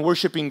and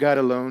worshiping God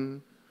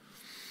alone.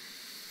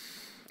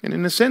 And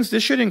in a sense,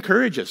 this should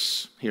encourage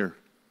us here.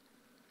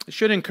 It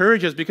should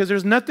encourage us because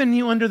there's nothing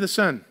new under the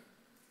sun.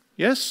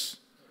 Yes?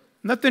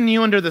 Nothing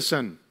new under the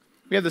sun.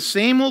 We have the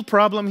same old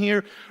problem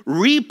here,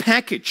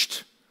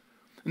 repackaged.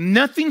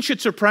 Nothing should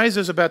surprise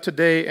us about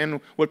today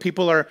and what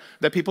people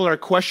are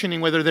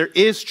questioning whether there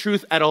is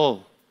truth at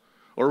all.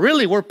 Or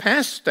really, we're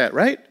past that,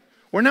 right?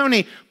 We're now in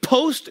a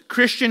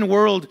post-Christian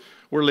world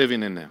we're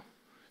living in now.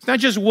 It's not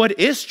just what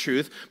is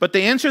truth, but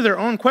they answer their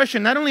own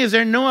question. Not only is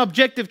there no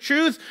objective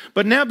truth,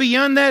 but now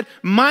beyond that,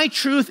 my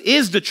truth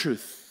is the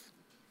truth.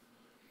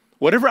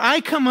 Whatever I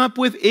come up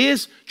with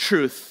is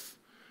truth.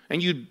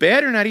 And you'd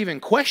better not even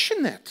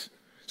question that,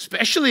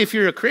 especially if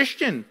you're a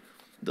Christian.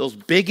 Those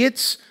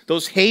bigots,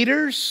 those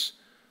haters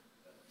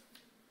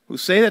who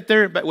say that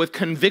they're with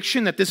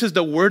conviction that this is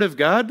the Word of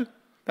God,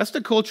 that's the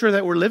culture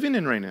that we're living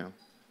in right now.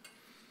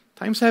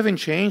 Times haven't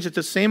changed. It's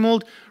the same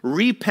old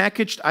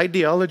repackaged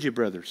ideology,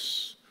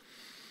 brothers.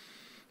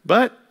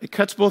 But it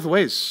cuts both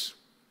ways.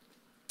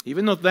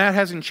 Even though that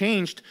hasn't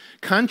changed,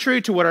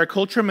 contrary to what our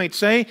culture might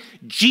say,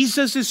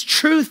 Jesus'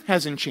 truth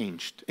hasn't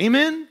changed.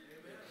 Amen?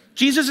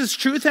 Jesus'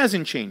 truth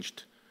hasn't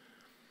changed.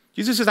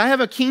 Jesus says, I have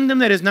a kingdom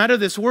that is not of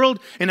this world,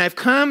 and I've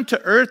come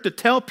to earth to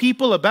tell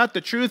people about the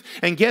truth.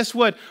 And guess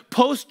what?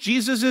 Post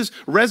Jesus'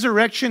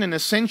 resurrection and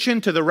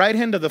ascension to the right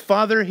hand of the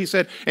Father, he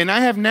said, and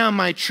I have now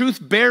my truth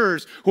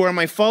bearers who are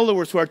my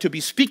followers who are to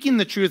be speaking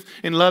the truth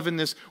in love in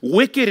this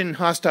wicked and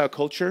hostile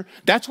culture.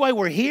 That's why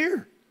we're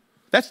here.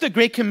 That's the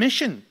Great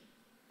Commission.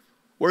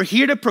 We're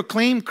here to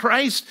proclaim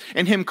Christ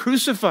and him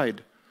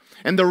crucified.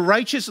 And the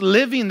righteous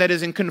living that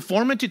is in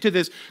conformity to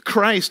this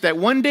Christ, that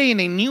one day in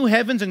a new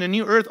heavens and a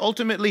new earth,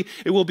 ultimately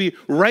it will be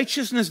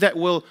righteousness that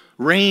will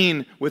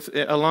reign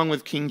along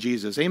with King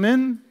Jesus.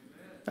 Amen?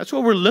 That's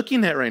what we're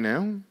looking at right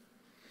now.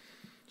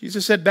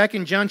 Jesus said back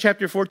in John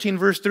chapter 14,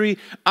 verse 3,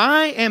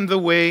 I am the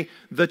way,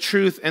 the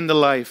truth, and the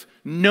life.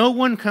 No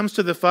one comes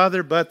to the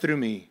Father but through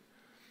me.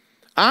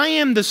 I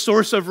am the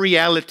source of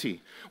reality.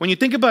 When you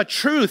think about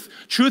truth,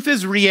 truth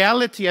is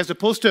reality as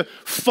opposed to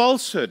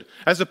falsehood,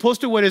 as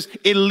opposed to what is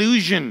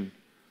illusion.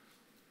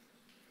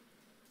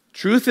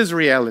 Truth is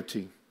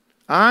reality.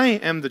 I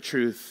am the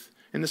truth,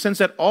 in the sense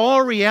that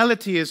all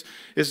reality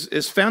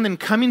is found in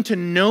coming to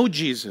know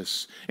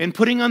Jesus and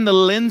putting on the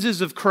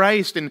lenses of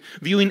Christ and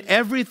viewing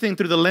everything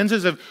through the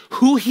lenses of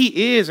who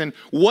he is and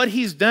what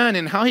he's done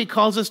and how he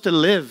calls us to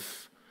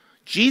live.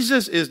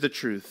 Jesus is the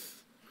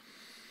truth.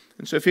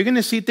 And so if you're going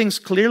to see things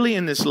clearly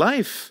in this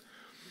life,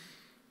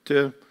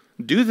 to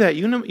do that,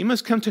 you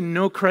must come to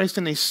know Christ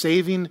in a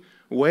saving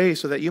way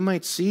so that you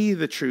might see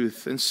the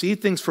truth and see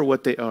things for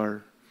what they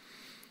are.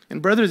 And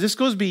brothers, this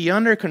goes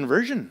beyond our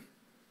conversion.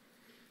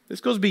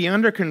 This goes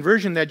beyond our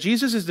conversion. That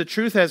Jesus is the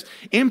truth has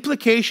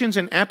implications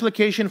and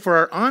application for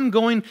our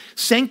ongoing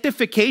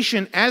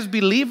sanctification as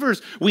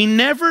believers. We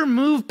never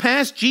move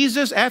past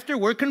Jesus after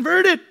we're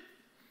converted.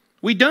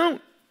 We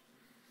don't.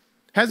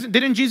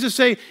 Didn't Jesus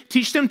say,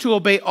 teach them to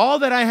obey all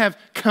that I have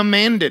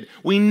commanded?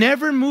 We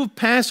never move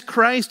past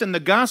Christ and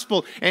the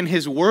gospel and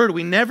his word.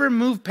 We never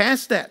move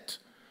past that.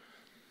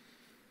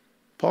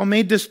 Paul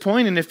made this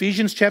point in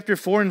Ephesians chapter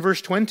 4 and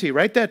verse 20.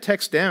 Write that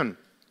text down.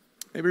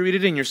 Maybe read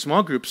it in your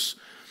small groups,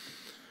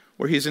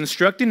 where he's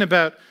instructing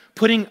about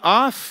putting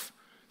off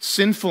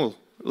sinful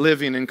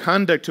living and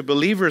conduct to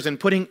believers and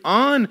putting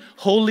on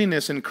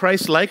holiness and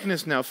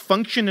Christ-likeness now,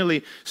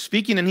 functionally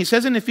speaking. And he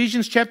says in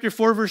Ephesians chapter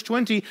 4, verse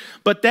 20,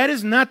 but that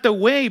is not the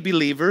way,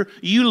 believer,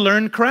 you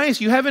learn Christ.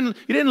 You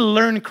didn't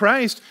learn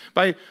Christ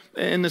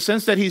in the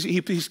sense that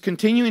he's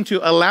continuing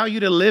to allow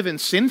you to live in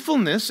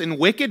sinfulness and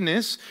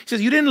wickedness. He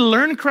says you didn't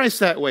learn Christ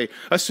that way,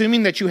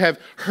 assuming that you have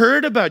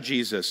heard about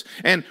Jesus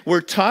and were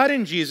taught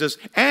in Jesus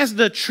as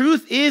the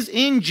truth is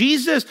in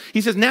Jesus.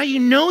 He says now you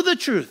know the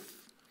truth.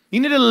 You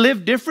need to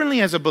live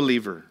differently as a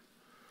believer.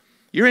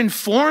 You're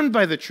informed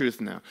by the truth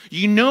now.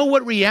 You know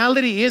what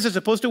reality is as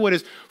opposed to what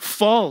is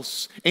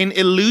false and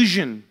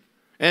illusion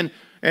and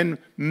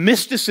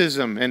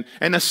mysticism and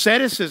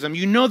asceticism.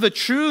 You know the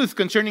truth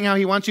concerning how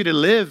he wants you to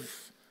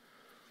live.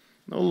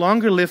 No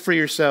longer live for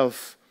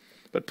yourself,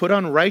 but put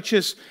on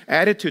righteous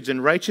attitudes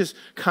and righteous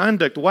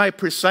conduct. Why?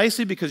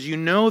 Precisely because you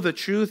know the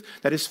truth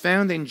that is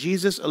found in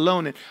Jesus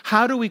alone. And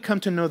how do we come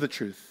to know the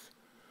truth?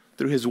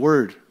 Through his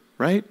word,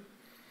 right?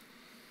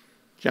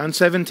 John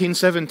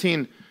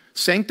 17:17,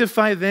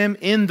 sanctify them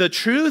in the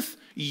truth.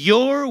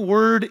 Your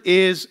word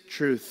is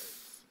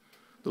truth,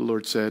 the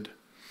Lord said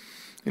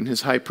in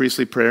his high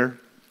priestly prayer.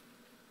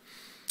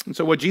 And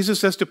so what Jesus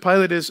says to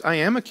Pilate is, I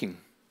am a king.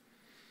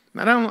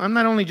 I'm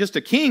not only just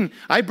a king,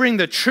 I bring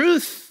the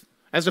truth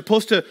as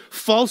opposed to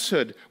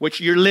falsehood, which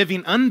you're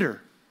living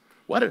under.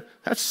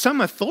 That's some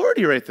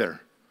authority right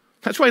there.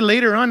 That's why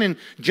later on in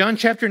John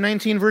chapter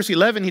 19, verse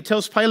 11, he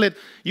tells Pilate,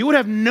 you would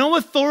have no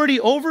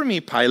authority over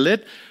me,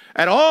 Pilate,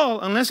 at all,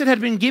 unless it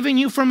had been given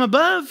you from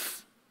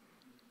above.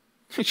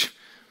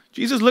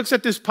 Jesus looks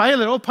at this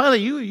Pilate. Oh, Pilate,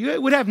 you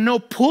would have no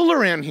pull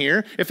around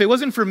here if it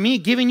wasn't for me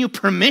giving you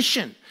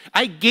permission.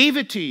 I gave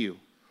it to you.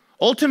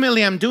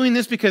 Ultimately, I'm doing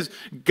this because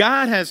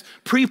God has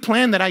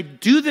pre-planned that I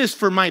do this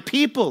for my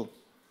people.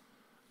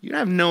 You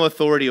have no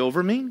authority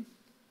over me. He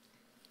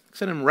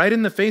said him right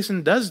in the face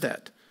and does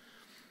that.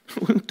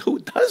 Who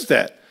does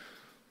that?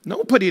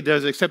 Nobody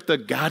does except the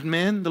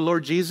God-man, the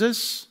Lord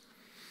Jesus.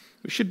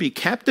 We should be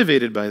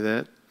captivated by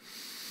that.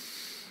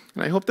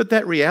 And I hope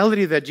that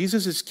reality that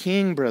Jesus is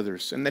king,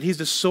 brothers, and that he's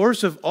the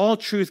source of all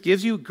truth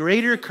gives you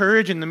greater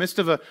courage in the midst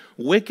of a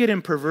wicked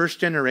and perverse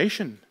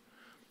generation.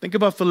 Think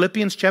about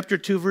Philippians chapter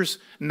 2, verse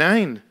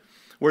 9,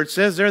 where it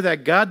says there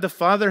that God the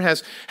Father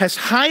has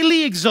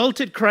highly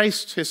exalted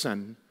Christ, his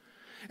Son,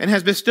 and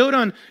has bestowed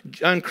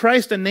on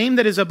Christ a name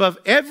that is above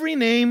every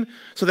name,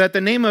 so that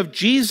the name of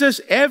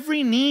Jesus,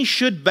 every knee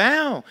should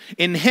bow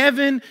in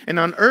heaven and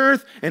on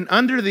earth and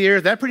under the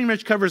earth. That pretty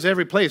much covers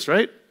every place,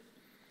 right?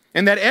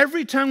 And that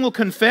every tongue will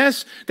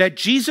confess that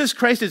Jesus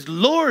Christ is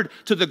Lord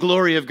to the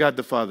glory of God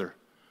the Father.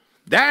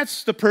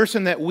 That's the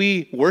person that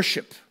we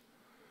worship.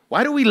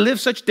 Why do we live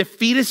such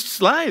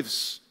defeatist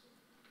lives?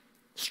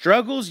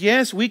 Struggles,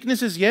 yes.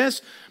 Weaknesses,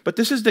 yes. But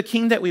this is the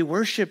King that we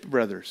worship,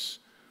 brothers.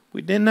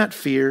 We did not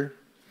fear.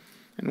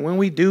 And when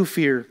we do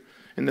fear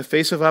in the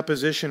face of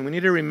opposition, we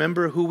need to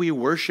remember who we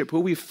worship,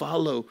 who we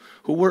follow,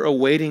 who we're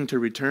awaiting to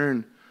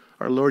return,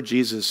 our Lord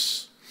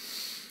Jesus.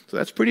 So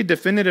that's pretty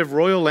definitive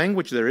royal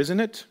language there, isn't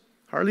it?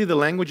 Hardly the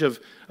language of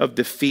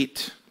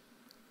defeat.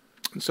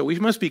 And so we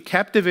must be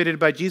captivated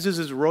by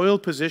Jesus' royal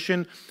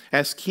position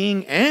as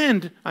king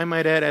and, I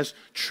might add, as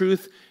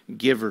truth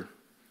giver.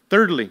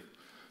 Thirdly,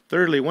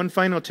 one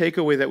final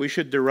takeaway that we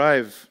should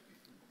derive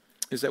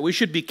is that we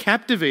should be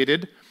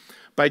captivated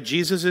by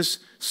Jesus'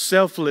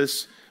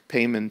 selfless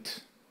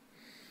payment.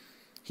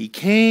 He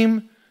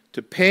came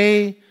to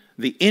pay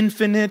the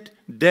infinite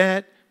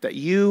debt that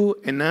you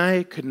and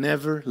I could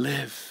never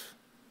live.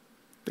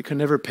 They could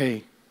never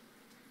pay.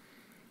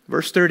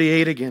 Verse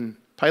 38 again.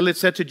 Pilate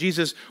said to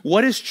Jesus,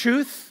 "What is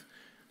truth?"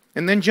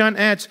 And then John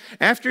adds,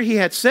 after he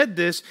had said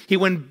this, he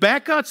went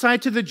back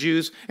outside to the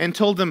Jews and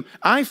told them,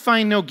 "I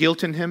find no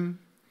guilt in him."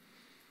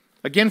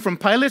 Again, from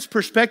Pilate's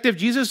perspective,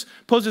 Jesus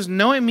poses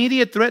no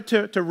immediate threat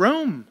to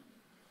Rome.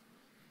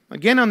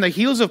 Again, on the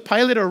heels of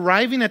Pilate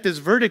arriving at this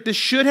verdict, this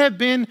should have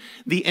been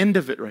the end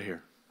of it right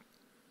here.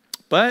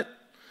 But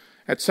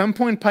at some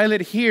point,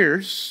 Pilate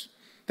hears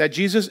that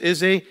Jesus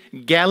is a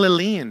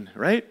Galilean,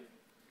 right?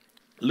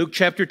 Luke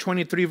chapter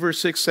 23, verse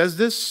 6 says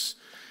this.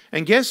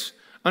 And guess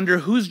under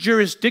whose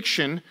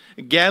jurisdiction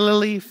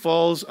Galilee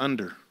falls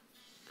under?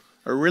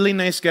 A really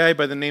nice guy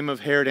by the name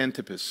of Herod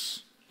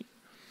Antipas.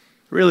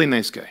 Really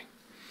nice guy.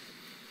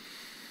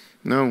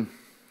 No.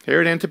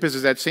 Herod Antipas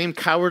is that same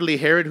cowardly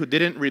Herod who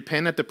didn't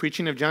repent at the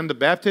preaching of John the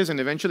Baptist and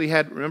eventually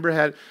had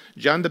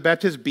John the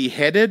Baptist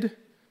beheaded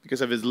because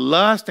of his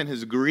lust and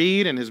his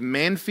greed and his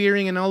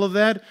man-fearing and all of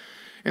that.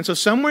 And so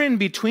somewhere in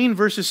between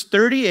verses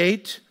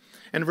 38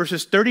 and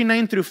verses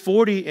 39 through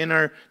 40 in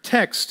our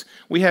text,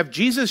 we have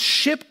Jesus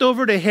shipped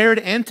over to Herod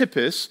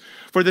Antipas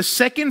for the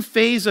second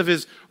phase of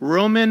his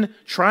Roman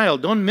trial.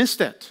 Don't miss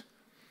that.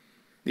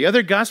 The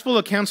other gospel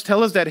accounts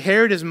tell us that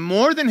Herod is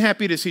more than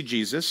happy to see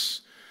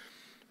Jesus,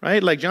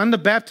 right? Like John the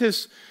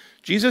Baptist,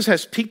 Jesus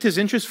has piqued his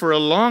interest for a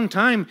long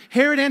time.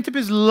 Herod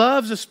Antipas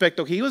loves a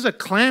spectacle. He was a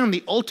clown,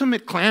 the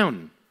ultimate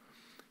clown.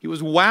 He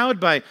was wowed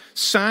by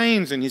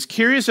signs, and he's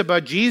curious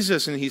about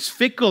Jesus, and he's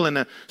fickle and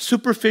a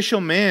superficial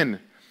man.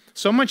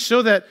 So much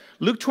so that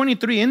Luke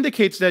 23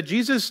 indicates that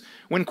Jesus,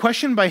 when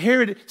questioned by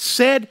Herod,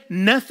 said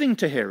nothing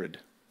to Herod.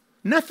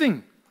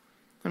 Nothing.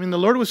 I mean, the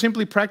Lord was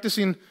simply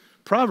practicing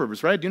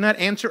Proverbs, right? Do not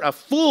answer a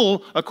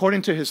fool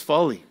according to his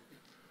folly.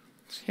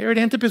 Herod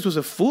Antipas was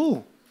a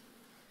fool.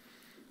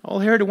 All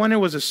Herod wanted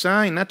was a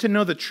sign, not to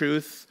know the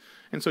truth.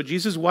 And so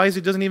Jesus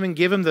wisely doesn't even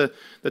give him the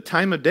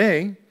time of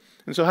day.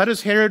 And so how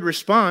does Herod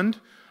respond?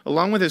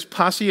 Along with his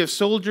posse of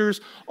soldiers,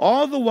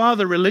 all the while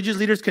the religious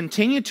leaders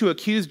continue to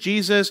accuse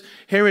Jesus,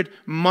 Herod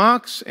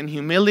mocks and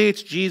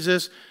humiliates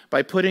Jesus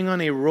by putting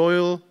on a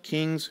royal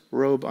king's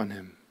robe on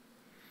him.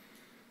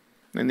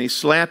 And they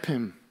slap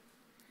him,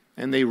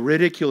 and they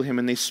ridicule him,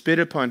 and they spit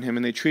upon him,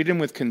 and they treat him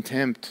with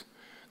contempt.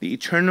 The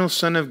eternal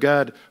Son of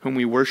God whom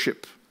we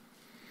worship.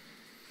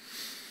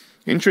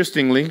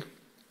 Interestingly,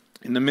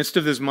 in the midst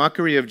of this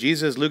mockery of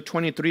Jesus, Luke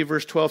 23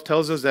 verse 12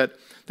 tells us that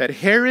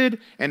Herod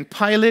and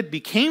Pilate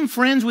became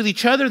friends with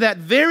each other that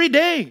very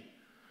day.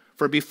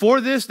 For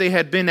before this, they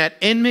had been at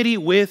enmity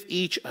with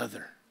each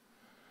other.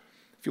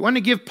 If you want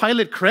to give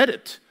Pilate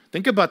credit,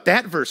 think about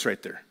that verse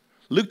right there.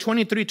 Luke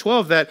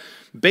 23:12, that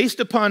based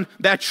upon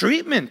that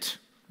treatment,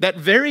 that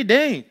very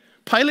day,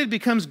 Pilate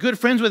becomes good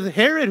friends with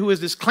Herod, who is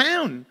this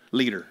clown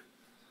leader.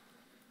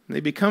 And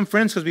they become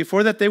friends because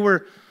before that they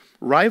were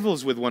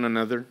rivals with one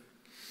another.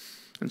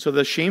 And so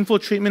the shameful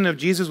treatment of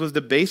Jesus was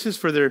the basis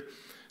for their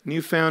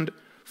newfound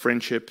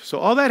friendship. So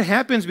all that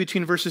happens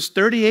between verses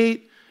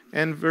 38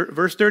 and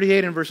verse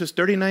 38 and verses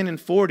 39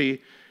 and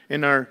 40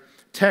 in our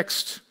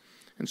text.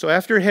 And so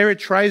after Herod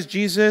tries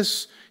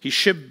Jesus, he's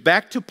shipped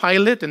back to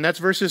Pilate, and that's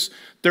verses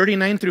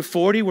 39 through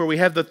 40, where we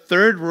have the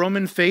third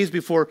Roman phase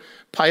before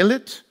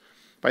Pilate.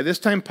 By this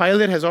time,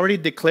 Pilate has already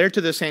declared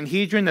to the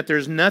Sanhedrin that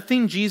there's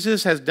nothing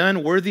Jesus has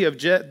done worthy of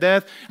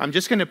death. I'm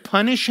just going to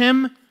punish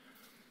him.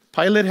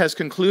 Pilate has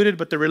concluded,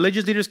 but the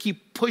religious leaders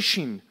keep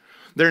pushing.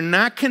 They're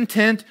not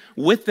content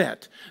with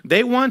that.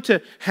 They want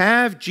to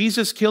have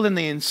Jesus killed, and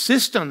they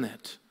insist on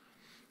that.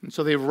 And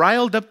so they've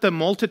riled up the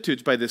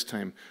multitudes by this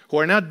time, who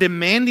are now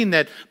demanding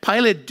that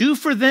Pilate do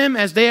for them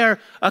as they are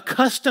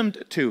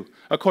accustomed to,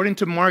 according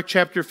to Mark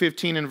chapter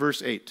 15 and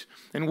verse 8.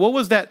 And what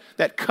was that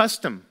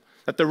custom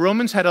that the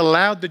Romans had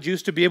allowed the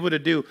Jews to be able to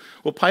do?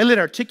 Well, Pilate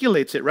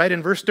articulates it right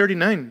in verse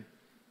 39.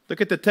 Look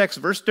at the text,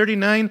 verse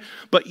 39.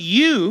 But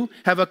you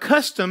have a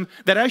custom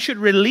that I should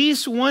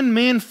release one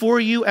man for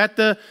you at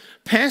the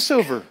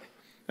Passover.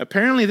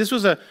 Apparently, this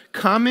was a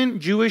common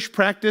Jewish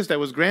practice that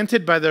was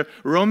granted by the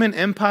Roman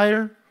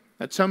Empire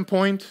at some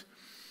point.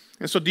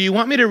 And so, do you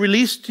want me to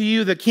release to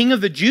you the King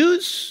of the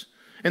Jews?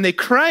 And they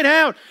cried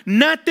out,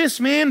 not this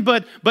man,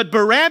 but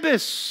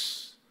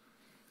Barabbas.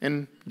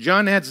 And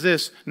John adds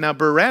this, now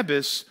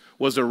Barabbas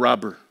was a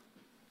robber.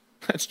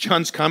 That's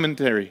John's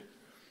commentary.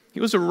 He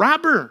was a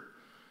robber.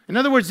 In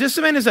other words, this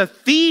man is a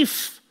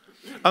thief,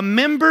 a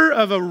member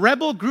of a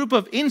rebel group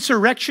of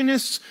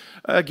insurrectionists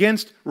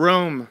against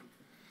Rome.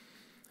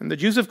 And the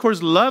Jews, of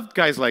course, loved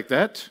guys like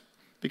that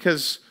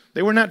because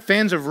they were not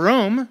fans of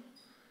Rome.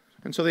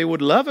 And so they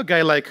would love a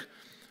guy like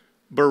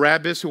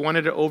Barabbas who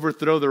wanted to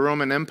overthrow the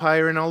Roman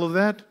Empire and all of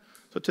that.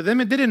 So to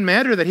them, it didn't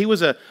matter that he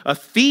was a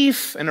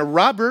thief and a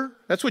robber.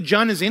 That's what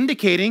John is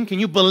indicating. Can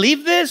you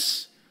believe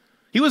this?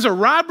 He was a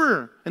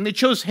robber, and they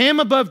chose him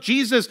above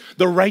Jesus,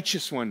 the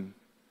righteous one.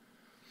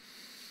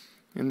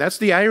 And that's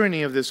the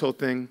irony of this whole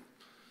thing.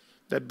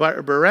 that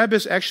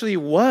Barabbas actually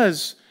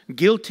was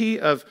guilty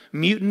of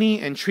mutiny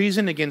and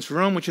treason against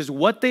Rome, which is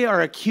what they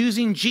are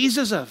accusing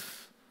Jesus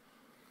of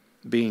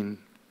being.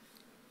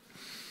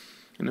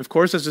 And of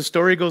course, as the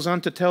story goes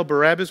on to tell,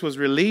 Barabbas was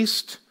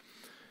released,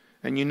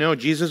 and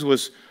Jesus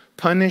was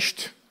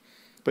punished,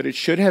 but it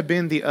should have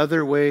been the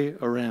other way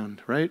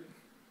around, right?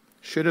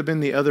 Should have been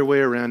the other way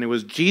around. It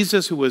was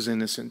Jesus who was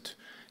innocent,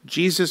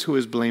 Jesus who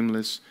was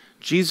blameless,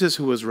 Jesus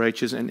who was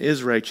righteous and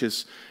is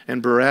righteous,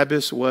 and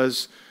Barabbas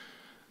was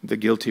the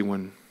guilty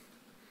one.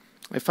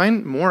 I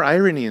find more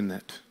irony in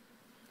that,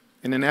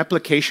 in an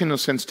applicational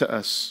sense to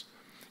us.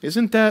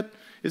 Isn't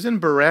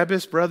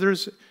Barabbas,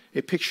 brothers,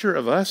 a picture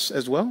of us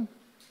as well?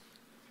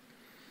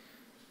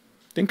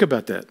 Think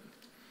about that.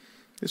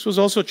 This was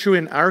also true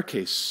in our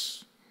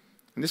case.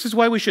 And this is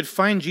why we should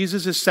find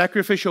Jesus'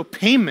 sacrificial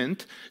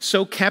payment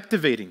so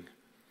captivating.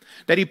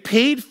 That he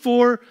paid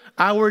for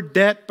our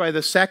debt by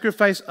the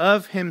sacrifice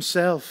of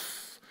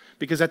himself.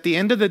 Because at the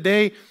end of the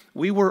day,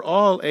 we were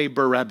all a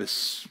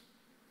Barabbas.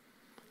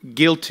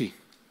 Guilty.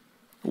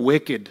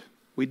 Wicked.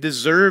 We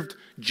deserved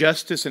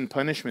justice and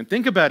punishment.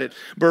 Think about it.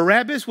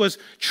 Barabbas was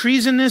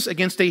treasonous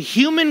against a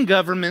human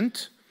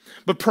government,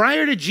 but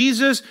prior to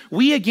Jesus,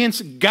 we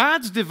against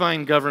God's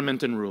divine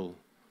government and rule,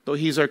 though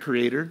he's our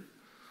creator.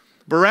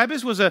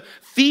 Barabbas was a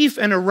thief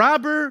and a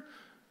robber.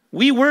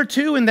 We were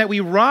too, in that we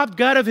robbed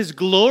God of his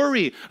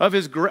glory,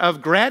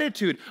 of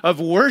gratitude, of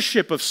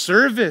worship, of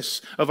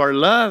service, of our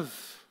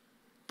love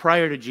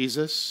prior to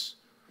Jesus.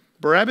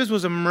 Barabbas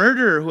was a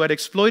murderer who had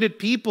exploited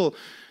people.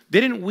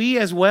 Didn't we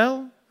as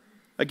well?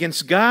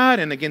 Against God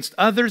and against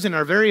others in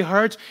our very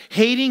hearts,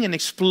 hating and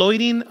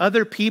exploiting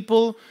other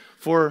people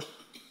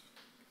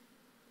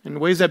in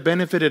ways that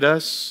benefited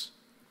us.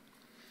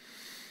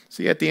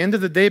 See, at the end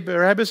of the day,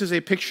 Barabbas is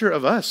a picture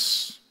of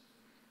us.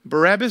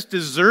 Barabbas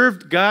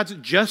deserved God's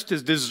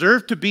justice,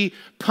 deserved to be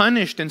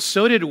punished, and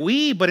so did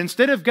we. But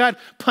instead of God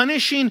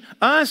punishing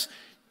us,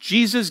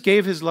 Jesus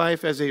gave his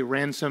life as a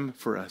ransom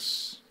for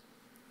us.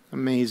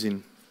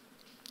 Amazing.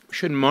 We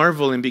should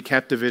marvel and be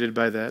captivated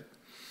by that.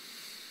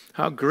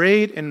 How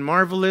great and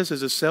marvelous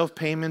is the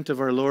self-payment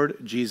of our Lord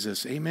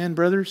Jesus. Amen,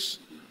 brothers?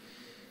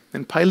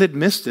 And Pilate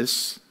missed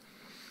this.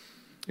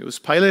 It was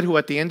Pilate who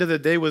at the end of the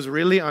day was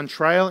really on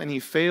trial, and he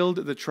failed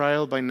the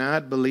trial by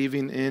not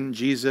believing in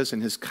Jesus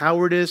and his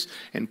cowardice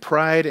and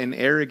pride and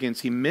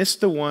arrogance. He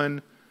missed the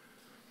one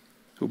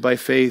who by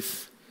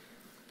faith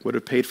would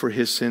have paid for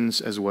his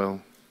sins as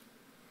well.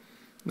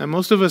 Now,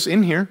 most of us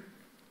in here,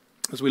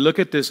 as we look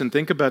at this and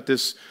think about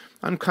this,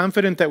 I'm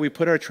confident that we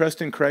put our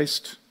trust in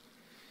Christ,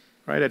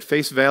 right, at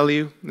face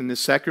value in the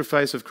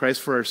sacrifice of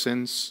Christ for our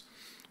sins.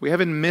 We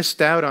haven't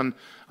missed out on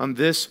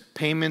this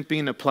payment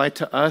being applied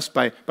to us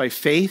by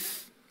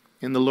faith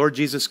in the Lord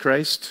Jesus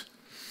Christ.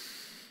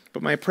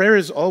 But my prayer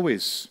is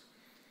always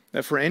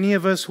that for any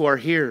of us who are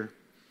here,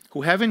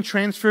 who haven't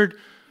transferred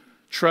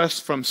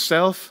trust from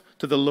self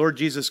to the Lord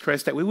Jesus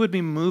Christ, that we would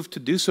be moved to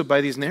do so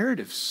by these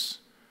narratives,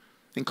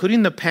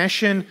 including the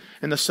passion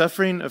and the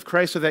suffering of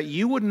Christ, so that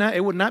it would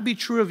not be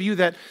true of you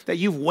that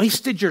you've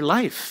wasted your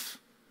life.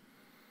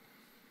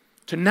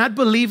 To not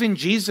believe in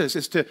Jesus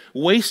is to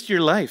waste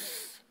your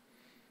life.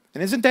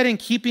 And isn't that in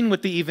keeping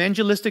with the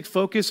evangelistic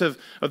focus of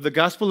the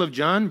Gospel of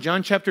John,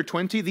 John chapter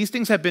 20? These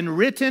things have been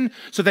written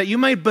so that you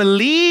might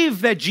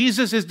believe that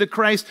Jesus is the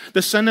Christ,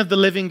 the Son of the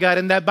living God,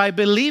 and that by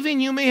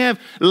believing you may have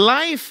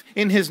life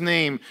in his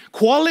name,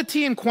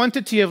 quality and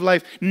quantity of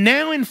life,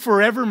 now and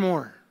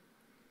forevermore.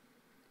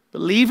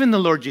 Believe in the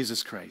Lord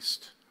Jesus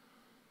Christ.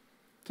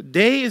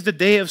 Today is the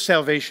day of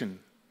salvation.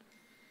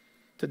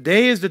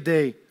 Today is the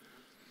day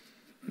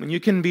when you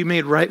can be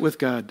made right with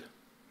God.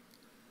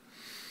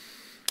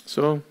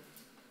 So,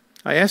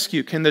 I ask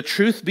you, can the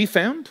truth be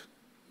found?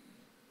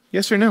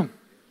 Yes or no?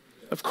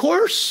 Of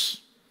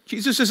course.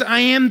 Jesus says, I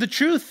am the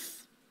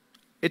truth.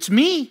 It's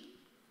me,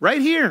 right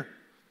here.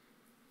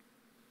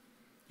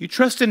 You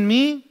trust in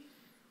me,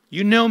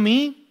 you know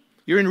me,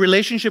 you're in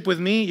relationship with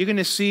me, you're going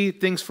to see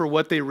things for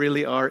what they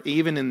really are,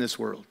 even in this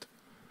world.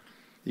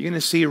 You're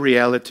going to see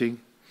reality.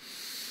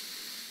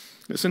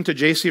 Listen to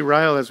J.C.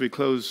 Ryle as we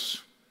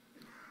close.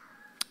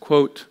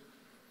 Quote,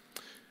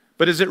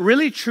 "But is it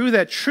really true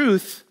that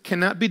truth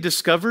cannot be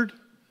discovered?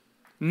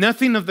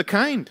 Nothing of the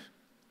kind.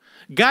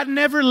 God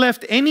never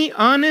left any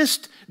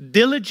honest,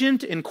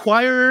 diligent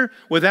inquirer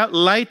without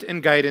light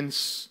and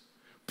guidance.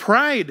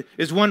 Pride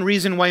is one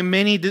reason why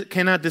many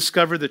cannot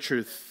discover the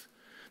truth.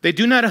 They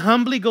do not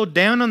humbly go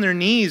down on their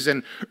knees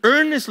and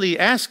earnestly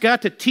ask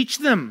God to teach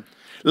them.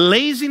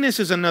 Laziness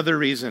is another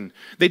reason.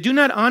 They do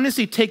not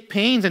honestly take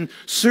pains and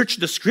search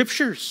the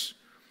scriptures.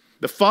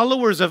 The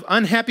followers of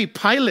unhappy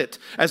Pilate,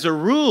 as a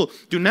rule,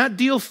 do not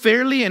deal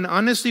fairly and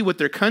honestly with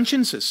their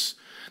consciences.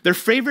 Their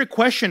favorite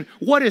question,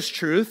 what is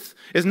truth,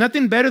 is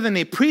nothing better than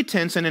a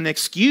pretense and an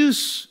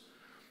excuse.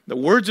 The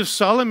words of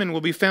Solomon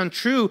will be found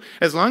true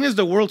as long as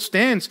the world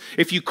stands.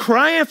 If you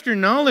cry after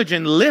knowledge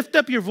and lift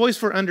up your voice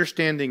for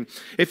understanding,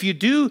 if you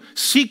do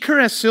seek her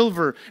as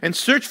silver and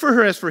search for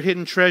her as for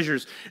hidden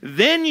treasures,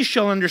 then you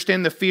shall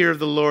understand the fear of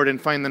the Lord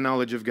and find the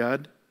knowledge of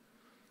God.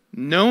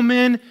 No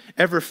man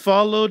ever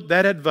followed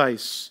that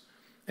advice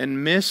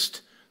and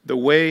missed the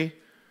way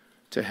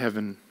to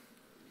heaven.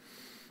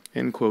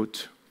 End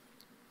quote.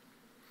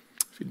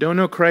 If you don't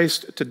know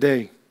Christ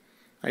today,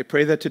 I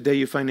pray that today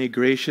you find a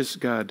gracious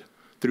God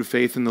through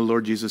faith in the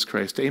Lord Jesus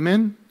Christ.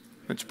 Amen?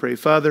 Let's pray.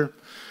 Father,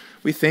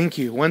 we thank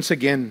you once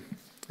again.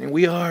 And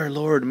we are,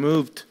 Lord,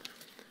 moved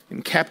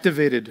and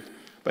captivated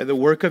by the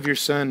work of your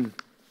Son,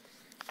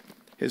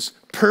 his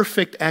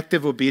perfect act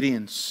of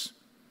obedience,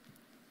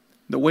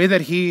 the way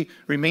that he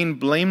remained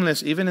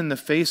blameless even in the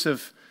face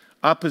of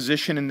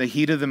opposition in the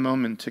heat of the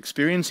moment,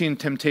 experiencing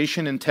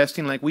temptation and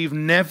testing like we've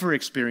never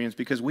experienced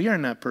because we are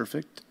not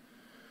perfect.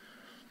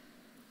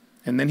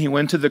 And then he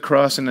went to the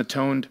cross and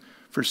atoned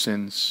for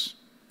sins.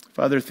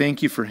 Father,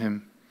 thank you for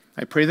him.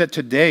 I pray that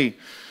today,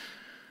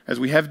 as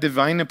we have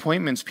divine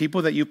appointments,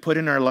 people that you put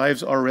in our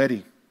lives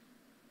already,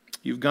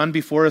 you've gone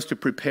before us to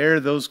prepare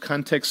those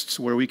contexts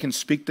where we can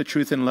speak the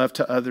truth in love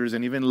to others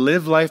and even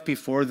live life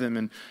before them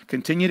and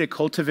continue to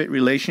cultivate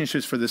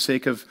relationships for the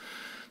sake of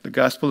the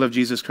gospel of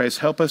Jesus Christ.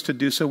 Help us to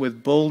do so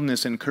with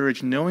boldness and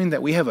courage, knowing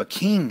that we have a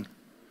king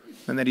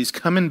and that he's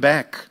coming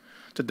back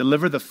to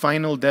deliver the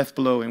final death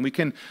blow, and we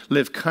can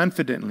live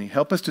confidently.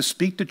 Help us to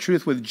speak the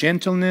truth with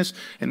gentleness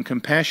and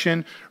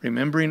compassion,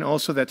 remembering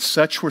also that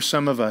such were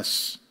some of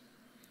us.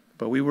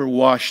 But we were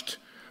washed,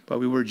 but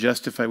we were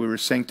justified, we were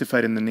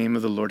sanctified in the name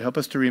of the Lord. Help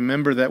us to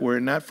remember that were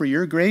it not for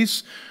your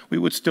grace, we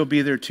would still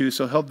be there too.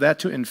 So help that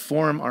to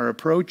inform our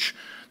approach,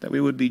 that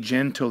we would be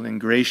gentle and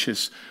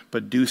gracious,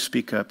 but do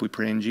speak up. We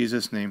pray in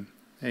Jesus' name.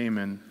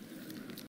 Amen.